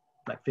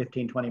 like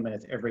 15, 20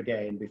 minutes every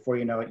day. And before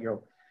you know it,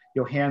 your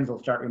hands will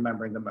start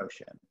remembering the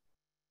motion.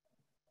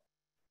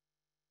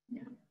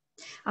 Yeah.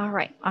 All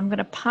right, I'm going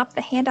to pop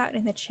the handout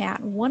in the chat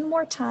one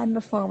more time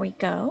before we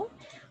go.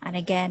 And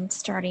again,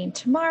 starting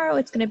tomorrow,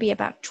 it's going to be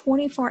about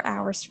 24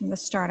 hours from the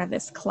start of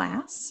this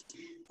class.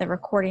 The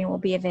recording will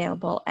be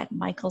available at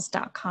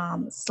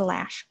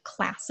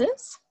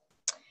michaels.com/classes.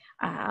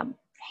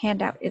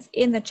 Handout is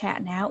in the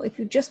chat now. If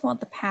you just want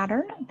the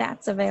pattern,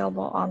 that's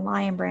available on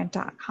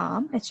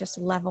lionbrand.com. It's just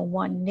level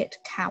 1 knit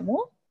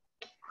cowl.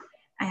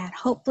 And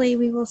hopefully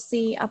we will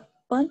see a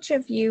bunch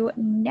of you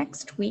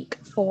next week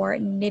for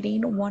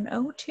Knitting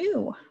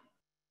 102.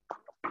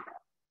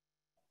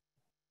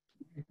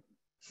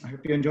 I hope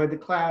you enjoyed the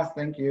class.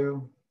 Thank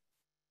you.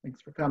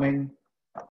 Thanks for coming.